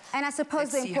 stuff. And I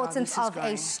suppose Let's the see how importance this is of a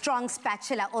going. strong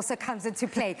spatula also comes into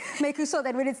play, making sure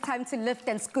that when it's time to lift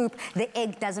and scoop, the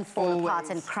egg doesn't fall apart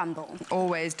and crumble.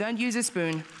 Always. Don't use a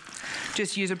spoon.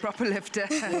 Just use a proper lifter.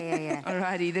 Yeah.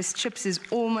 Alrighty, this chips is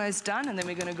almost done, and then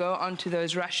we're going to go on to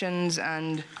those Russians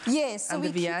and So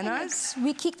the Viennas.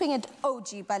 we're keeping it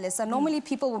OG, Balisa. Normally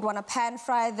people would want to pan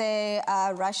fry their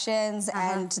Russians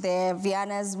and their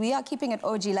Viennas. We are keeping it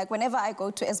OG. Like whenever I go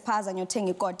to Espaz and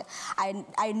Yotengi God,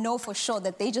 I know for sure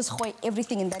that they just hoy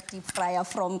everything in that deep fryer,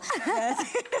 from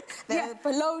the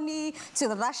bologna to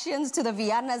the Russians to the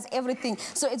Viennas, everything.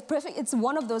 So it's perfect. It's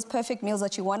one of those perfect meals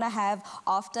that you want to have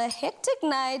after a hectic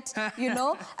night, you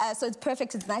know. So it's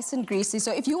perfect. It's nice and greasy.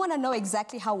 So if you want to know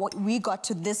exactly how we got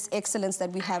to this excellence that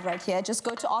we have right here, just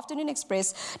go to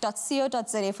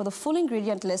afternoonexpress.co.za for the full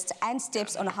ingredient list and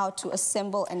steps on how to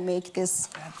assemble and make this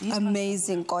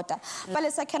amazing kota.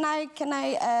 Balisa, can I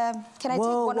take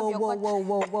one of your kota?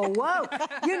 Whoa.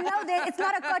 You know that it's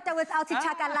not a kota without the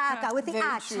chakalaka, with the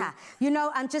acha. You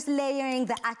know, I'm just layering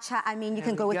the acha. I mean, you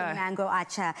can go with the mango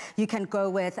acha. You can go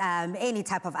with any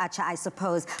type of acha, I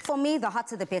suppose. For me, the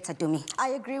hotter the better, Dumi. I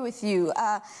agree with you.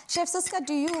 Chef Ciska,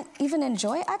 do you even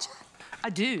enjoy acha? I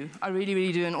do. I really,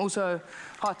 really do. And also,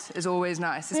 hot is always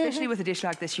nice. Especially with a dish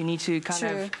like this, you need to kind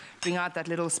of bring out that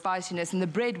little spiciness. And the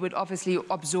bread would obviously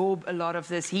absorb a lot of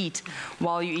this heat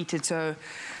while you eat it. So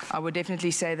I would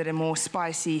definitely say that a more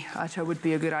spicy acha would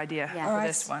be a good idea for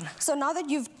this one. So now that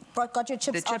you've got your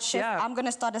chips out, Chef, I'm going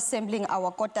to start assembling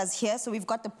our kotas here. So we've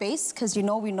got the base, because we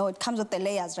know it comes with the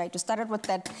layers, right? We started with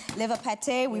that liver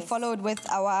pate. We followed with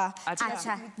our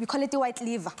acha. We call it the white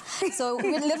liver. So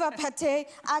with liver pate,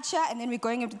 acha, and then we're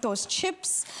going into those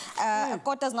chips.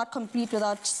 Kota's not complete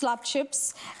without slab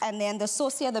chips. And then the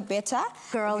saucier, the better.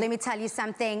 Girl, let me tell you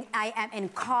something. I am in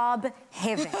carb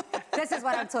heaven. This is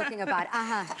what I'm talking about.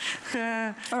 All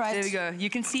right. There we go. You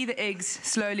can see the eggs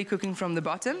slowly cooking from the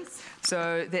bottom.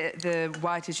 So the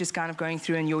white is just kind of going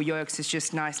through, and your yolks is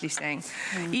just nicely staying.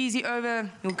 Easy over.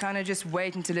 You'll kind of just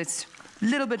wait until it's a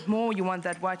little bit more. You want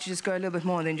that white to just go a little bit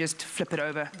more, and then just flip it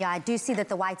over. Yeah, I do see that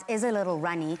the white is a little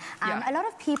runny. A lot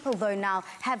of people, though, now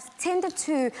have tended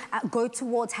to go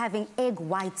towards having egg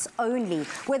whites only,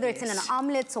 whether it's in an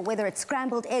omelette or whether it's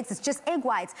scrambled eggs. It's just egg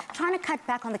whites, trying to cut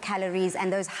back on the calories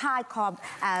and those high carb,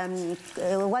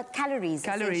 calories?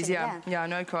 Calories, yeah,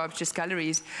 no carbs, just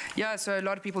calories. Yeah, so a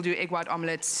lot of people do egg white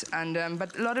omelettes, and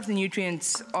but a lot of the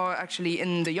nutrients are actually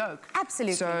in the yolk.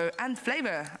 Absolutely. So, and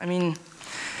flavor. I mean,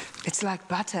 It's like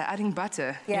butter, adding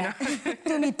butter, Yeah. you know?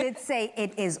 Dumi did say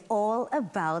it is all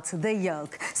about the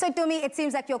yolk. So, Dumi, it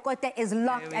seems like your kota is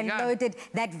locked and loaded.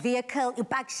 That vehicle,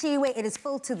 Ipakshiwe, it is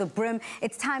full to the brim.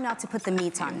 It's time now to put the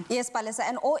meat on. Yes, Palesa,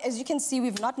 and as you can see,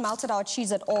 we've not melted our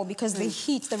cheese at all because the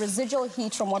heat, the residual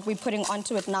heat from what we're putting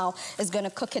onto it now is going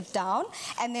to cook it down.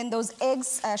 And then those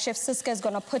eggs, Chef Ciska is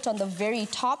going to put on the very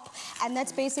top. And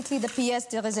that's basically the pièce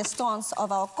de résistance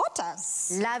of our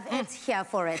kotas. Love it, here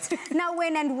for it. Now,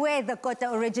 when and where the kota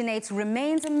originates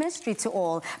remains a mystery to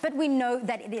all, but we know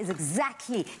that it is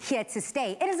exactly here to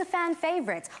stay. It is a fan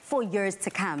favorite for years to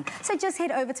come. So just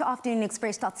head over to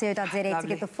afternoonexpress.co.za to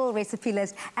get the full recipe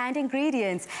list and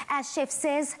ingredients. As Chef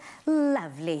says,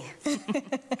 lovely.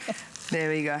 There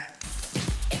we go.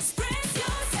 Express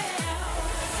yourself.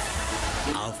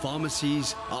 Our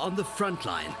pharmacies are on the front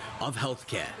line of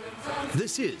healthcare.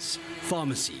 This is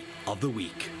Pharmacy of the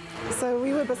Week. So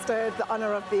we were bestowed the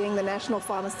honour of being the National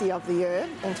Pharmacy of the Year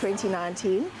in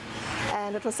 2019,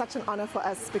 and it was such an honour for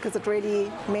us because it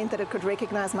really meant that it could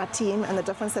recognise my team and the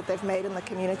difference that they've made in the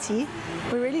community.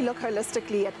 We really look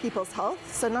holistically at people's health,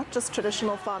 so not just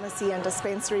traditional pharmacy and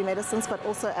dispensary medicines, but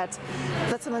also at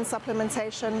vitamin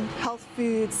supplementation, health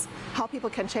foods, how people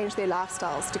can change their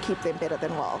lifestyles to keep them better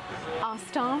than well. Our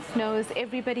staff knows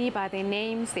everybody by their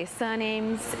names, their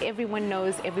surnames. Everyone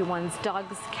knows everyone's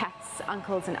dogs, cats,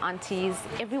 uncles and aunties.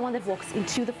 Everyone that walks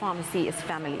into the pharmacy is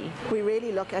family. We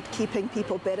really look at keeping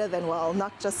people better than well,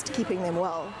 not just keeping them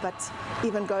well, but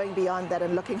even going beyond that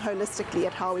and looking holistically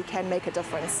at how we can make a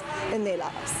difference in their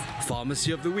lives.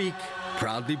 Pharmacy of the Week,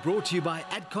 proudly brought to you by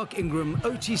Adcock Ingram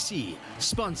OTC,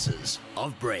 sponsors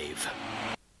of Brave.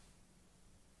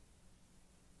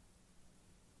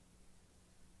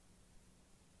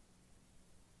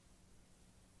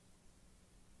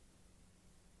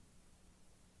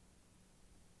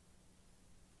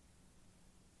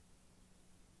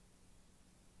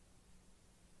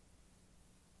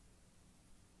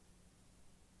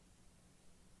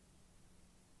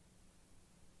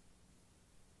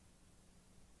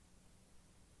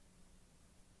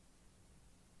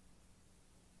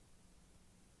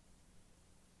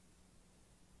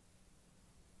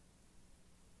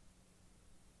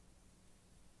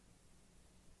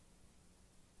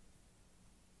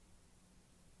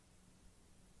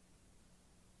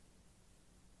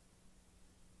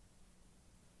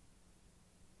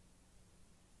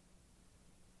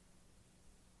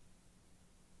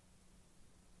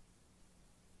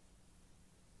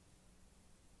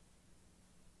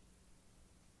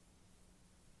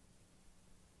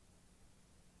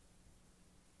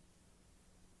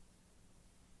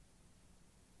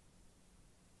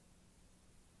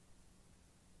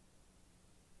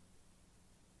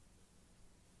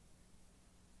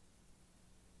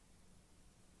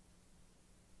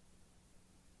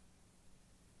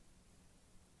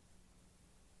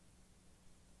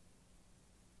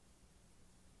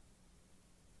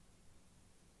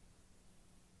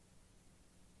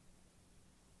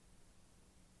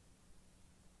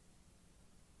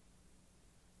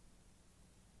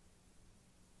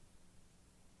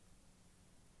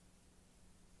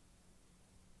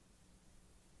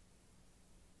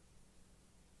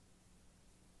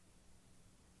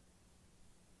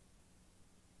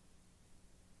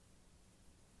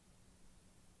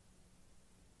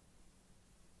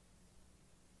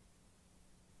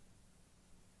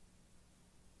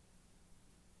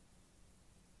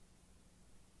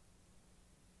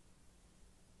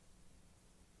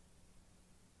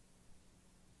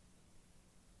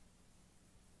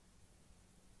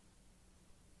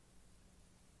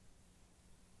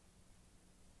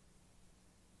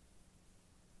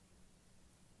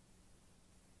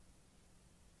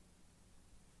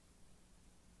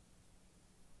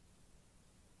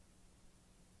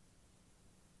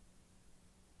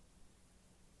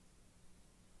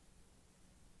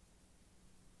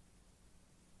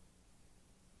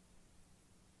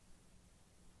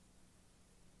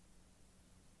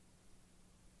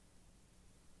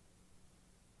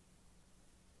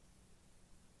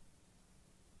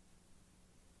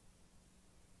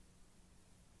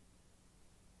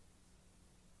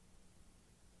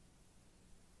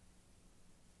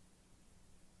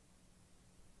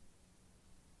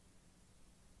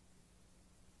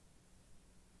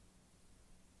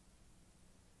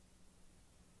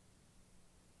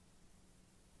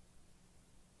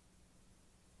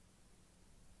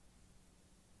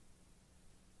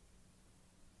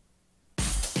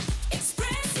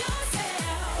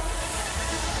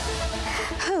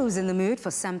 Who's in the mood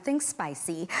for something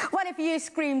spicy? Well, if you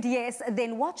screamed yes,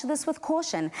 then watch this with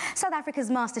caution. South Africa's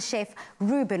master chef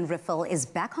Ruben Riffel is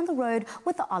back on the road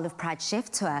with the Olive Pride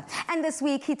Chef Tour. And this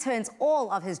week, he turns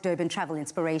all of his Durban travel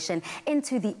inspiration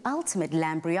into the ultimate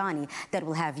lamb biryani that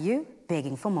will have you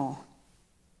begging for more.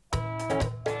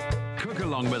 Cook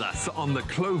along with us on the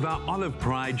Clover Olive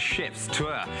Pride Chef's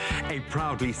Tour, a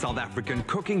proudly South African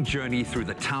cooking journey through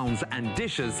the towns and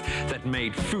dishes that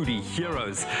made foodie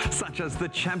heroes, such as the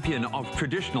champion of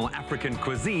traditional African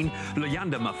cuisine,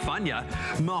 Luyanda Mafanya,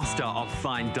 master of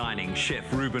fine dining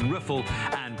chef Ruben Riffel,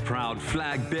 and proud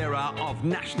flag bearer of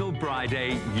National Braai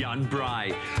Day, Jan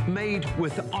Braai. Made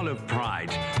with Olive Pride.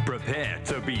 Prepare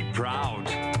to be proud.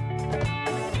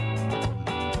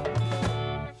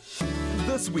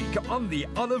 This week on the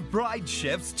Olive Pride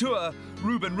Chef's Tour,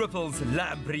 Ruben Riffel's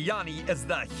lamb biryani is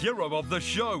the hero of the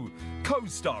show,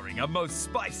 co-starring a most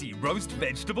spicy roast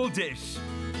vegetable dish.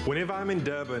 Whenever I'm in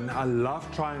Durban, I love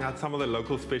trying out some of the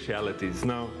local specialities.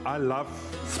 Now, I love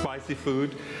spicy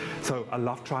food, so I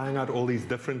love trying out all these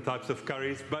different types of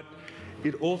curries, but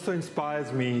it also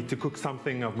inspires me to cook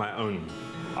something of my own.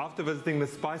 After visiting the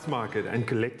spice market and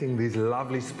collecting these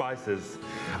lovely spices,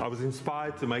 I was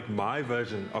inspired to make my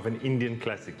version of an Indian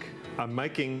classic. I'm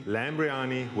making lamb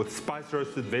biryani with spice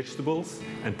roasted vegetables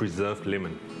and preserved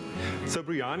lemon. So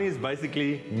biryani is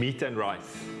basically meat and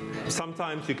rice.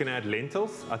 Sometimes you can add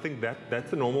lentils. I think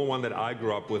that's a normal one that I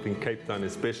grew up with in Cape Town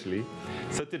especially.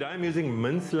 So today I'm using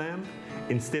minced lamb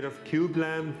instead of cube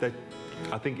lamb that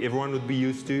I think everyone would be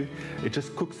used to. It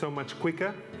just cooks so much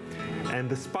quicker. And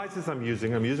the spices I'm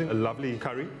using a lovely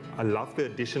curry. I love the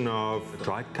addition of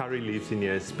dried curry leaves in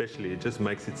here especially. It just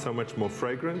makes it so much more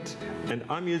fragrant. And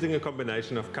I'm using a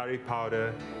combination of curry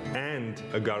powder and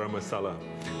a garam masala.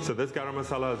 So this garam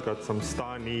masala has got some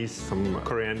star anise, some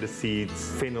coriander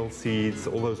seeds, fennel seeds,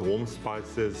 all those warm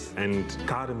spices, and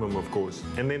cardamom of course.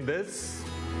 And then this,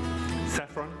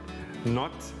 saffron.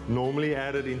 Not normally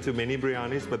added into many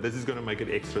biryanis, but this is going to make it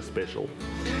extra special.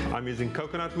 I'm using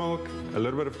coconut milk, a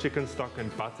little bit of chicken stock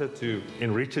and butter to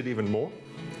enrich it even more.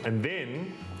 And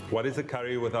then, what is a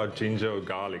curry without ginger or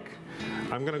garlic?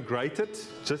 I'm going to grate it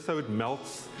just so it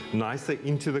melts nicer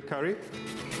into the curry.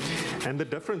 And the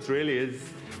difference really is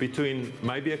between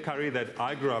maybe a curry that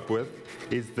I grew up with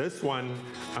is this one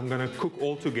I'm going to cook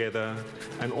all together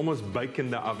and almost bake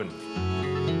in the oven.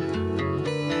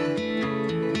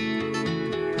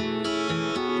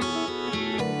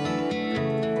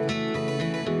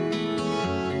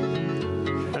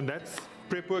 And that's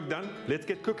prep work done. Let's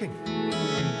get cooking.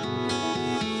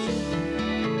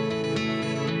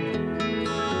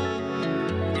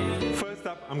 First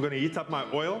up, I'm going to heat up my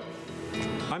oil.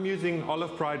 I'm using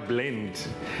Olive Pride Blend.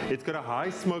 It's got a high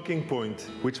smoking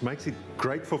point, which makes it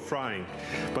great for frying.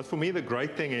 But for me, the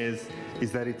great thing is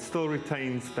that it still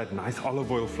retains that nice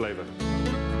olive oil flavor.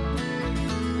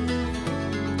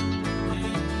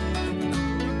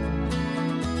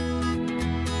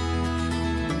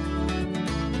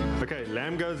 Okay,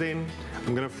 lamb goes in.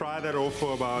 I'm going to fry that off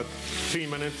for about 3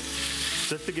 minutes,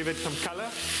 just to give it some color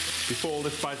before all the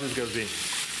spices goes in.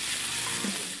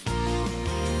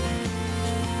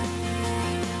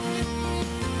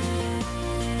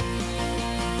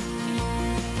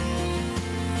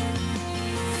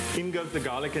 In goes the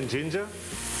garlic and ginger.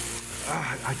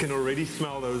 I can already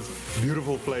smell those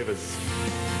beautiful flavors.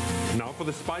 Now for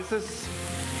the spices.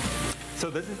 So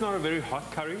this is not a very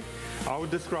hot curry. I would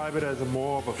describe it as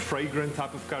more of a fragrant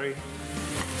type of curry,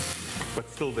 but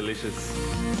still delicious.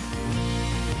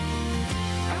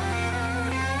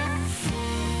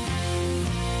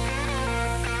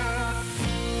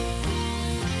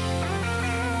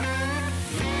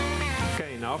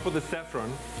 Okay, now for the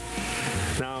saffron.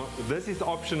 Now, this is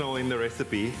optional in the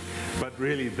recipe, but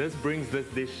really this brings this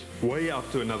dish way up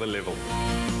to another level.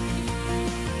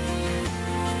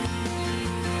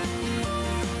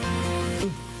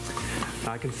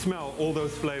 I can smell all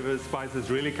those flavors,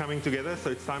 spices really coming together,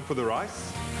 so it's time for the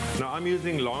rice. Now I'm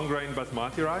using long grain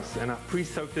basmati rice and I've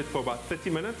pre-soaked it for about 30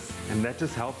 minutes, and that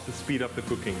just helps to speed up the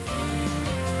cooking.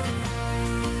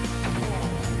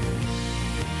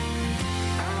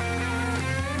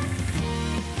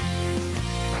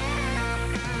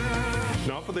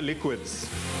 Now for the liquids.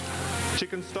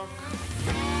 Chicken stock,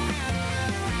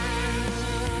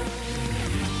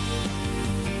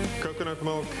 coconut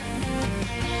milk,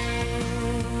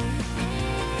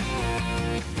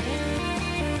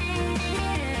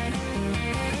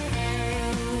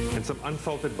 and some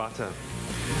unsalted butter.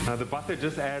 Now the butter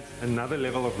just adds another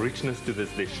level of richness to this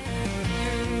dish.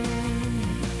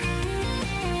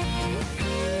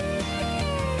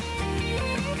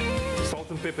 Salt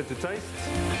and pepper to taste.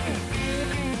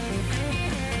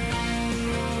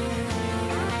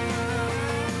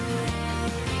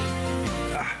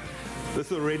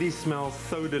 This already smells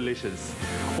so delicious.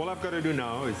 All I've got to do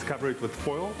now is cover it with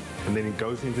foil, and then it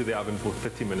goes into the oven for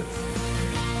 30 minutes.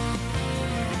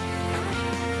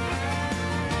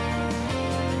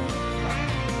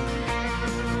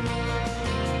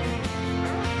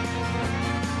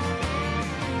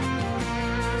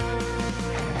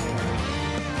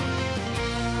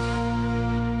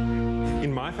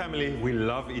 In my family, we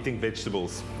love eating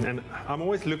vegetables, and I'm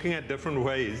always looking at different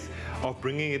ways of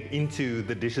bringing it into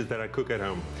the dishes that I cook at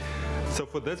home. So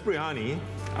for this biryani,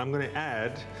 I'm going to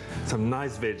add some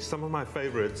nice veg. Some of my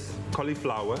favorites,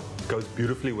 cauliflower, goes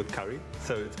beautifully with curry,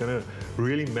 so it's going to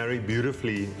really marry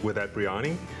beautifully with that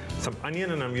biryani. Some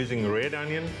onion, and I'm using red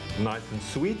onion, nice and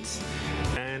sweet,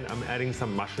 and I'm adding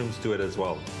some mushrooms to it as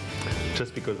well,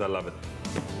 just because I love it.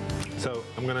 So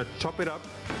I'm going to chop it up,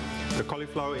 the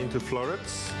cauliflower, into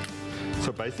florets.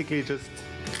 So basically just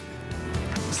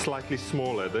slightly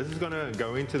smaller. This is going to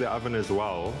go into the oven as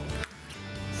well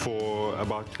for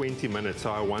about 20 minutes.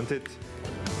 So I want it,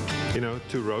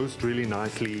 to roast really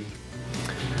nicely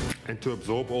and to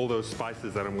absorb all those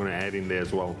spices that I'm going to add in there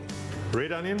as well.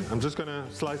 Red onion, I'm just going to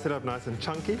slice it up nice and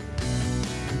chunky.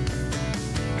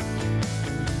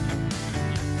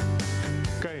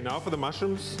 Okay, now for the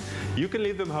mushrooms. You can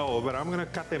leave them whole, but I'm going to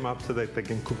cut them up so that they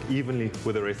can cook evenly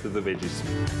with the rest of the veggies.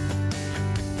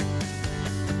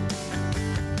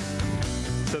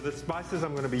 So the spices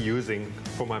I'm going to be using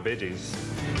for my veggies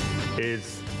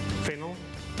is fennel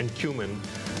and cumin.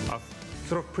 I've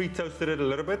sort of pre-toasted it a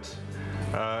little bit,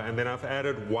 and then I've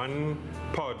added 1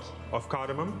 pod of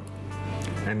cardamom,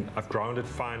 and I've ground it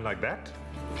fine like that.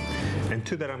 And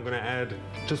to that I'm going to add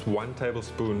just 1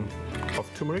 tablespoon of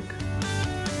turmeric.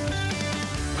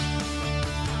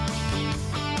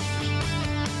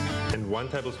 And 1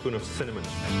 tablespoon of cinnamon.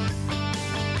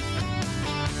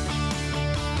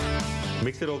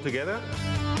 Mix it all together,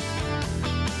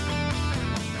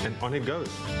 and on it goes.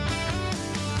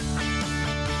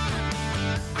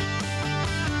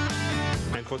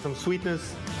 And for some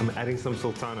sweetness, I'm adding some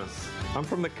sultanas. I'm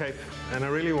from the Cape, and I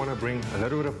really want to bring a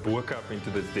little bit of boerkaap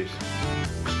into this dish.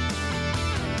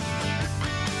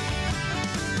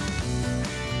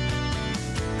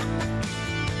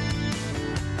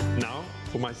 Now,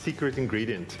 for my secret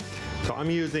ingredient. So I'm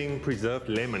using preserved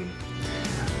lemon.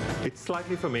 It's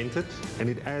slightly fermented, and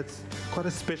it adds quite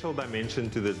a special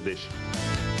dimension to this dish.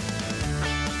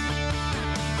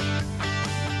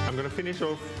 I'm going to finish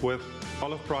off with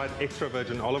Olive Pride extra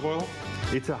virgin olive oil.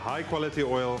 It's a high quality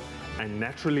oil and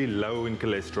naturally low in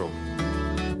cholesterol.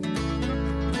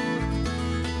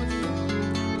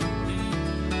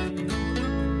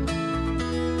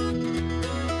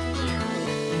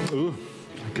 Ooh,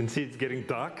 I can see it's getting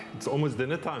dark. It's almost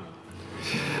dinner time.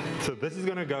 So this is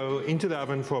going to go into the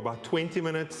oven for about 20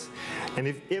 minutes, and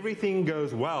if everything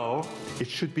goes well, it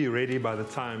should be ready by the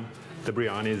time the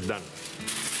biryani is done.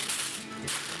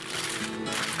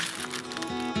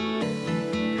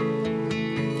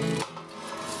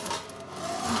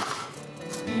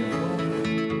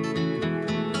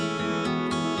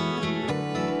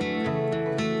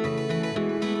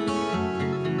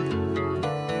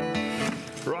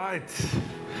 Right.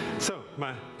 So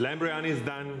my lamb biryani is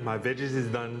done, my veggies is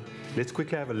done. Let's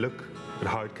quickly have a look at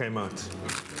how it came out.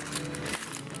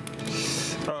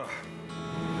 Oh.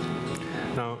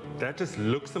 Now that just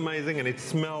looks amazing and it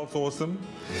smells awesome.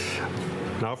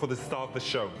 Now for the star of the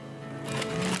show.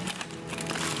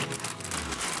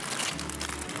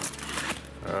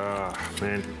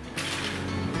 Man.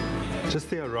 Just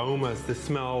the aromas, the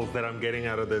smells that I'm getting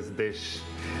out of this dish.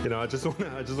 I just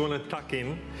wanna tuck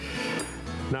in.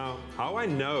 Now, how I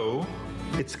know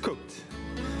it's cooked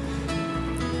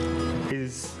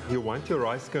is you want your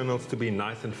rice kernels to be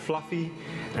nice and fluffy,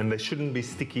 and they shouldn't be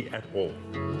sticky at all.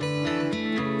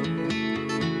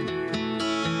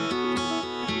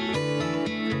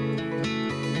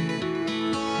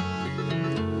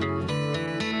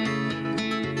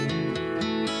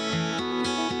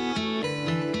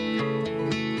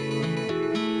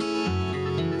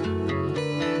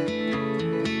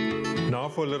 Now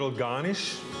for a little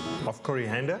garnish of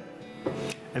coriander,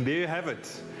 and there you have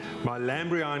it, my lamb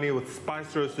biryani with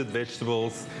spice roasted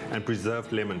vegetables and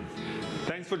preserved lemon.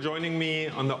 Thanks for joining me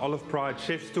on the Olive Pride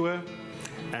Chef's Tour,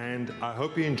 and I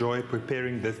hope you enjoy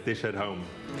preparing this dish at home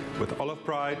with Olive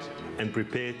Pride and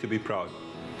prepare to be proud.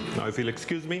 Now if you'll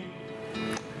excuse me,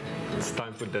 it's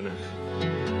time for dinner.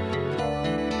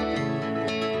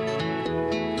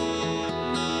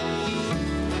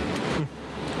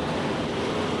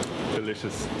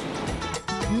 Delicious.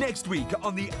 Next week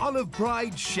on the Olive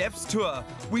Pride Chef's Tour,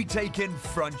 we take in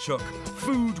Franschhoek,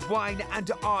 food, wine and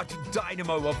art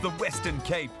dynamo of the Western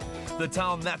Cape. the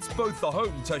town that's both the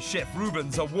home to Chef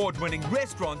Ruben's award-winning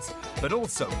restaurants, but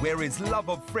also where his love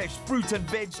of fresh fruit and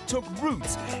veg took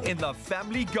roots in the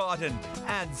family garden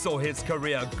and saw his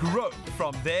career grow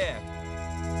from there.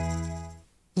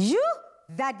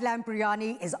 That lamb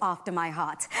biryani is after my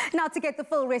heart. Now, to get the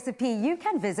full recipe, you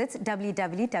can visit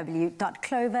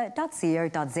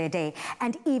www.clover.co.za.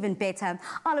 And even better,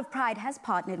 Olive Pride has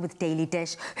partnered with Daily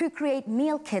Dish, who create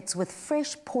meal kits with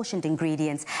fresh portioned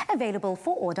ingredients available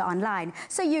for order online,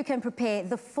 so you can prepare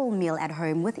the full meal at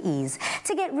home with ease.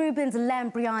 To get Ruben's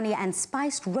lamb biryani and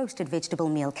spiced roasted vegetable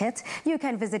meal kit, you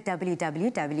can visit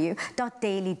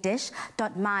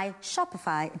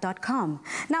www.dailydish.myshopify.com.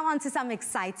 Now, on to some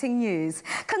exciting news.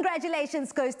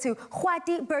 Congratulations goes to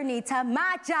Khwati Bernita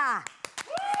Maja.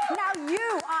 Now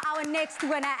you are our next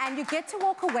winner, and you get to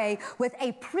walk away with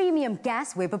a premium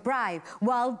gas Weber Braai.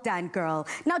 Well done, girl.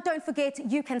 Now don't forget,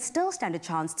 you can still stand a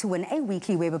chance to win a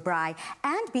weekly Weber Braai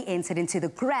and be entered into the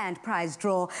grand prize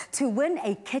draw to win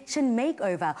a kitchen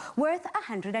makeover worth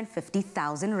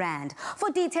 150,000 Rand. For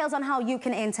details on how you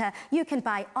can enter, you can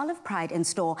buy Olive Pride in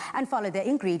store and follow the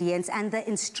ingredients and the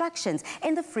instructions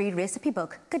in the free recipe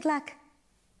book. Good luck.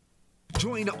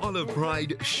 Join Olive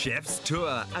Pride Chef's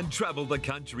Tour and travel the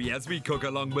country as we cook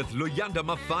along with Luyanda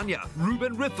Mafanya,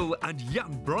 Ruben Riffel and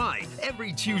Jan Braai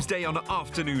every Tuesday on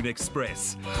Afternoon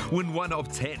Express. Win 1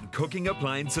 of 10 cooking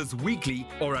appliances weekly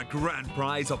or a grand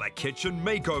prize of a kitchen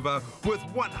makeover worth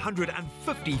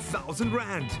 150,000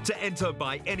 Rand. To enter,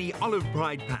 buy any Olive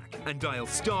Pride pack and dial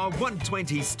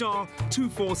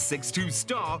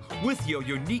 *120*2462* with your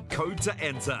unique code to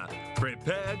enter.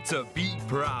 Prepare to be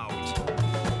proud.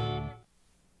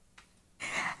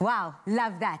 Wow,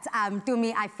 love that. To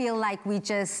me, I feel like we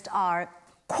just are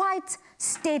quite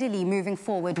steadily moving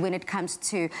forward when it comes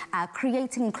to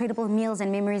creating incredible meals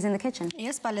and memories in the kitchen.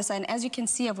 Yes, Palesa, and as you can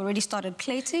see, I've already started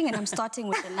plating, and I'm starting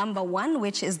with the number 1,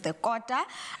 which is the kota.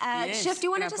 Yes. Chef, do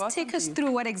you want to just take us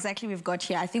through what exactly we've got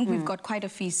here? I think we've got quite a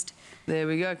feast. There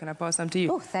we go. Can I pass some to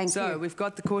you? Oh, thank you. So we've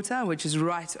got the kota, which is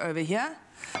right over here.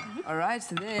 All right,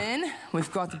 so then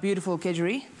we've got the beautiful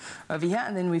kedgeree over here,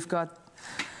 and then we've got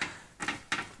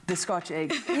the Scotch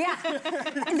egg. Yeah,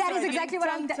 that is exactly what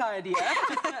I'm...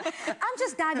 I'm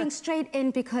just diving straight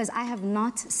in because I have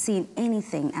not seen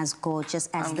anything as gorgeous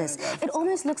as this. It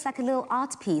almost looks like a little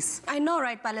art piece. I know,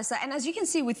 right, Palesa? And as you can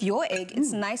see with your egg,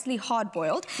 it's nicely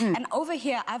hard-boiled. And over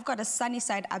here, I've got a sunny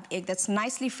side-up egg that's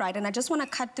nicely fried, and I just want to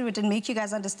cut through it and make you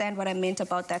guys understand what I meant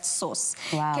about that sauce.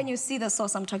 Wow. Can you see the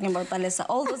sauce I'm talking about, Palesa?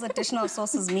 All those additional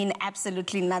sauces mean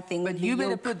absolutely nothing. But you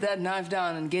better put that knife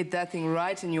down and get that thing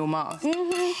right in your mouth.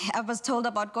 I was told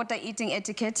about kota eating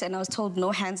etiquette, and I was told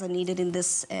no hands are needed in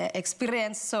this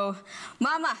experience. So,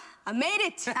 Mama, I made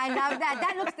it. I love that.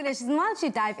 That looks delicious. And once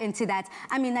you dive into that,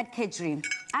 I mean, that kedgeree.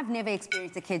 I've never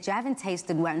experienced a kedgeree. I haven't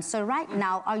tasted one. So right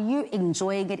now, are you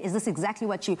enjoying it? Is this exactly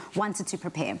what you wanted to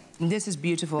prepare? This is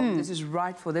beautiful. This is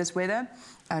right for this weather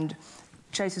and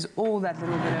chases all that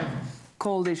little bit of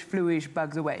coldish, fluish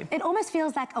bugs away. It almost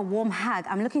feels like a warm hug.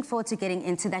 I'm looking forward to getting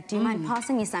into that. Do you mind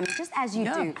passing me some? Just as you do,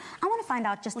 I want to find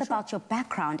out just about your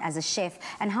background as a chef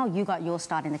and how you got your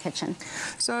start in the kitchen.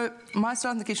 So my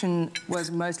start in the kitchen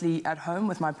was mostly at home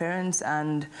with my parents,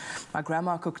 and my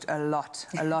grandma cooked a lot,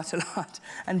 and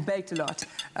baked a lot.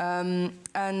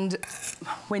 And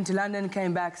went to London,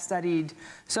 came back, studied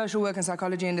social work and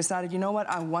psychology, and decided, you know what,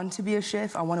 I want to be a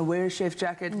chef. I want to wear a chef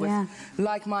jacket with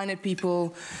like-minded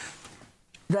people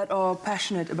that are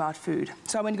passionate about food.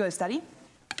 So I went to go study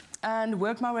and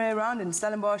worked my way around in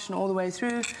Stellenbosch and all the way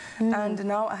through. And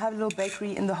now I have a little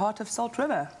bakery in the heart of Salt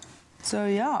River. So,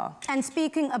 yeah. And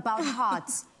speaking about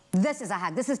hearts, this is a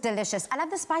hug. This is delicious. I love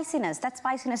the spiciness. That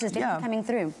spiciness is definitely coming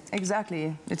through.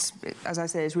 Exactly. It's, as I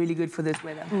say, it's really good for this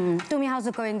weather. Tumi, how's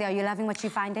it going there? Are you loving what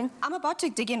you're finding? I'm about to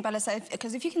dig in, Palesa,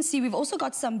 because if you can see, we've also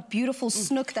got some beautiful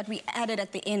snook that we added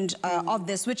at the end of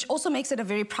this, which also makes it a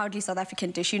very proudly South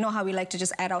African dish. You know how we like to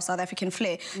just add our South African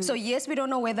flair. So yes, we don't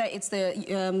know whether it's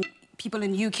the people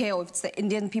in UK or if it's the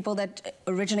Indian people that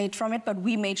originate from it, but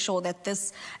we made sure that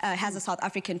this has a South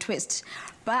African twist.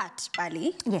 But,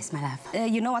 Bali... Yes, my love.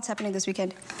 You know what's happening this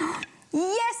weekend?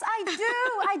 Yes, I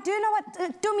do. I do know what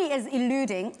Tumi is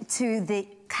alluding to, the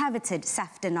coveted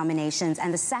SAFTA nominations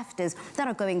and the SAFTAs that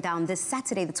are going down this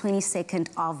Saturday, the 22nd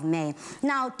of May.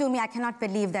 Now, Tumi, I cannot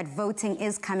believe that voting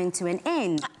is coming to an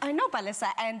end. I know,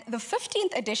 Palesa, and the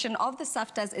 15th edition of the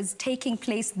SAFTAs is taking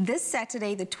place this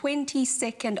Saturday, the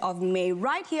 22nd of May,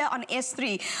 right here on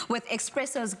S3, with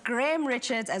Expresso's Graham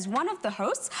Richards as one of the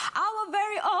hosts. Our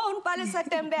very own Palesa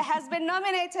Tembe has been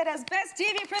nominated as Best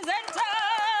TV Presenter!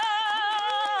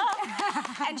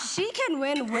 And she can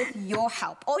win with your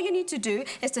help. All you need to do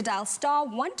is to dial star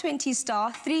 120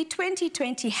 star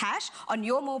 32020 hash on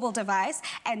your mobile device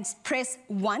and press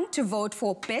 1 to vote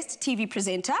for best TV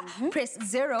presenter, press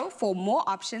 0 for more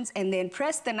options, and then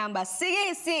press the number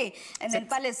CAC, and then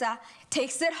Palesa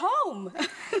takes it home.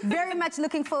 Very much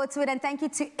looking forward to it, and thank you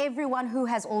to everyone who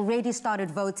has already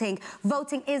started voting.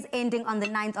 Voting is ending on the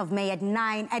 9th of May at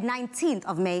 19th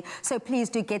of May, so please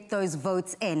do get those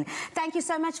votes in. Thank you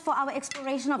so much for our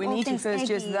exploration of We all need to things first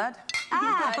eggy. just that.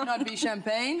 It might not be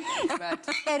champagne, but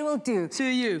it will do. To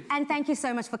you. And thank you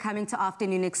so much for coming to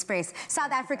Afternoon Express.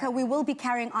 South Africa, we will be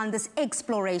carrying on this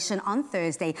exploration on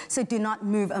Thursday, so do not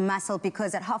move a muscle,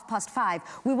 because at 5:30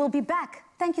 we will be back.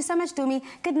 Thank you so much, Dumi.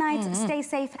 Good night, stay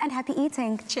safe, and happy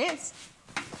eating. Cheers.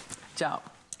 Ciao.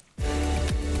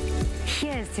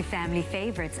 Here's to family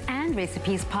favorites and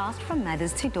recipes passed from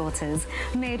mothers to daughters.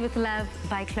 Made with love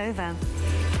by Clover.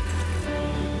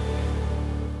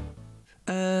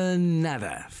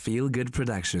 Another feel-good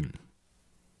production.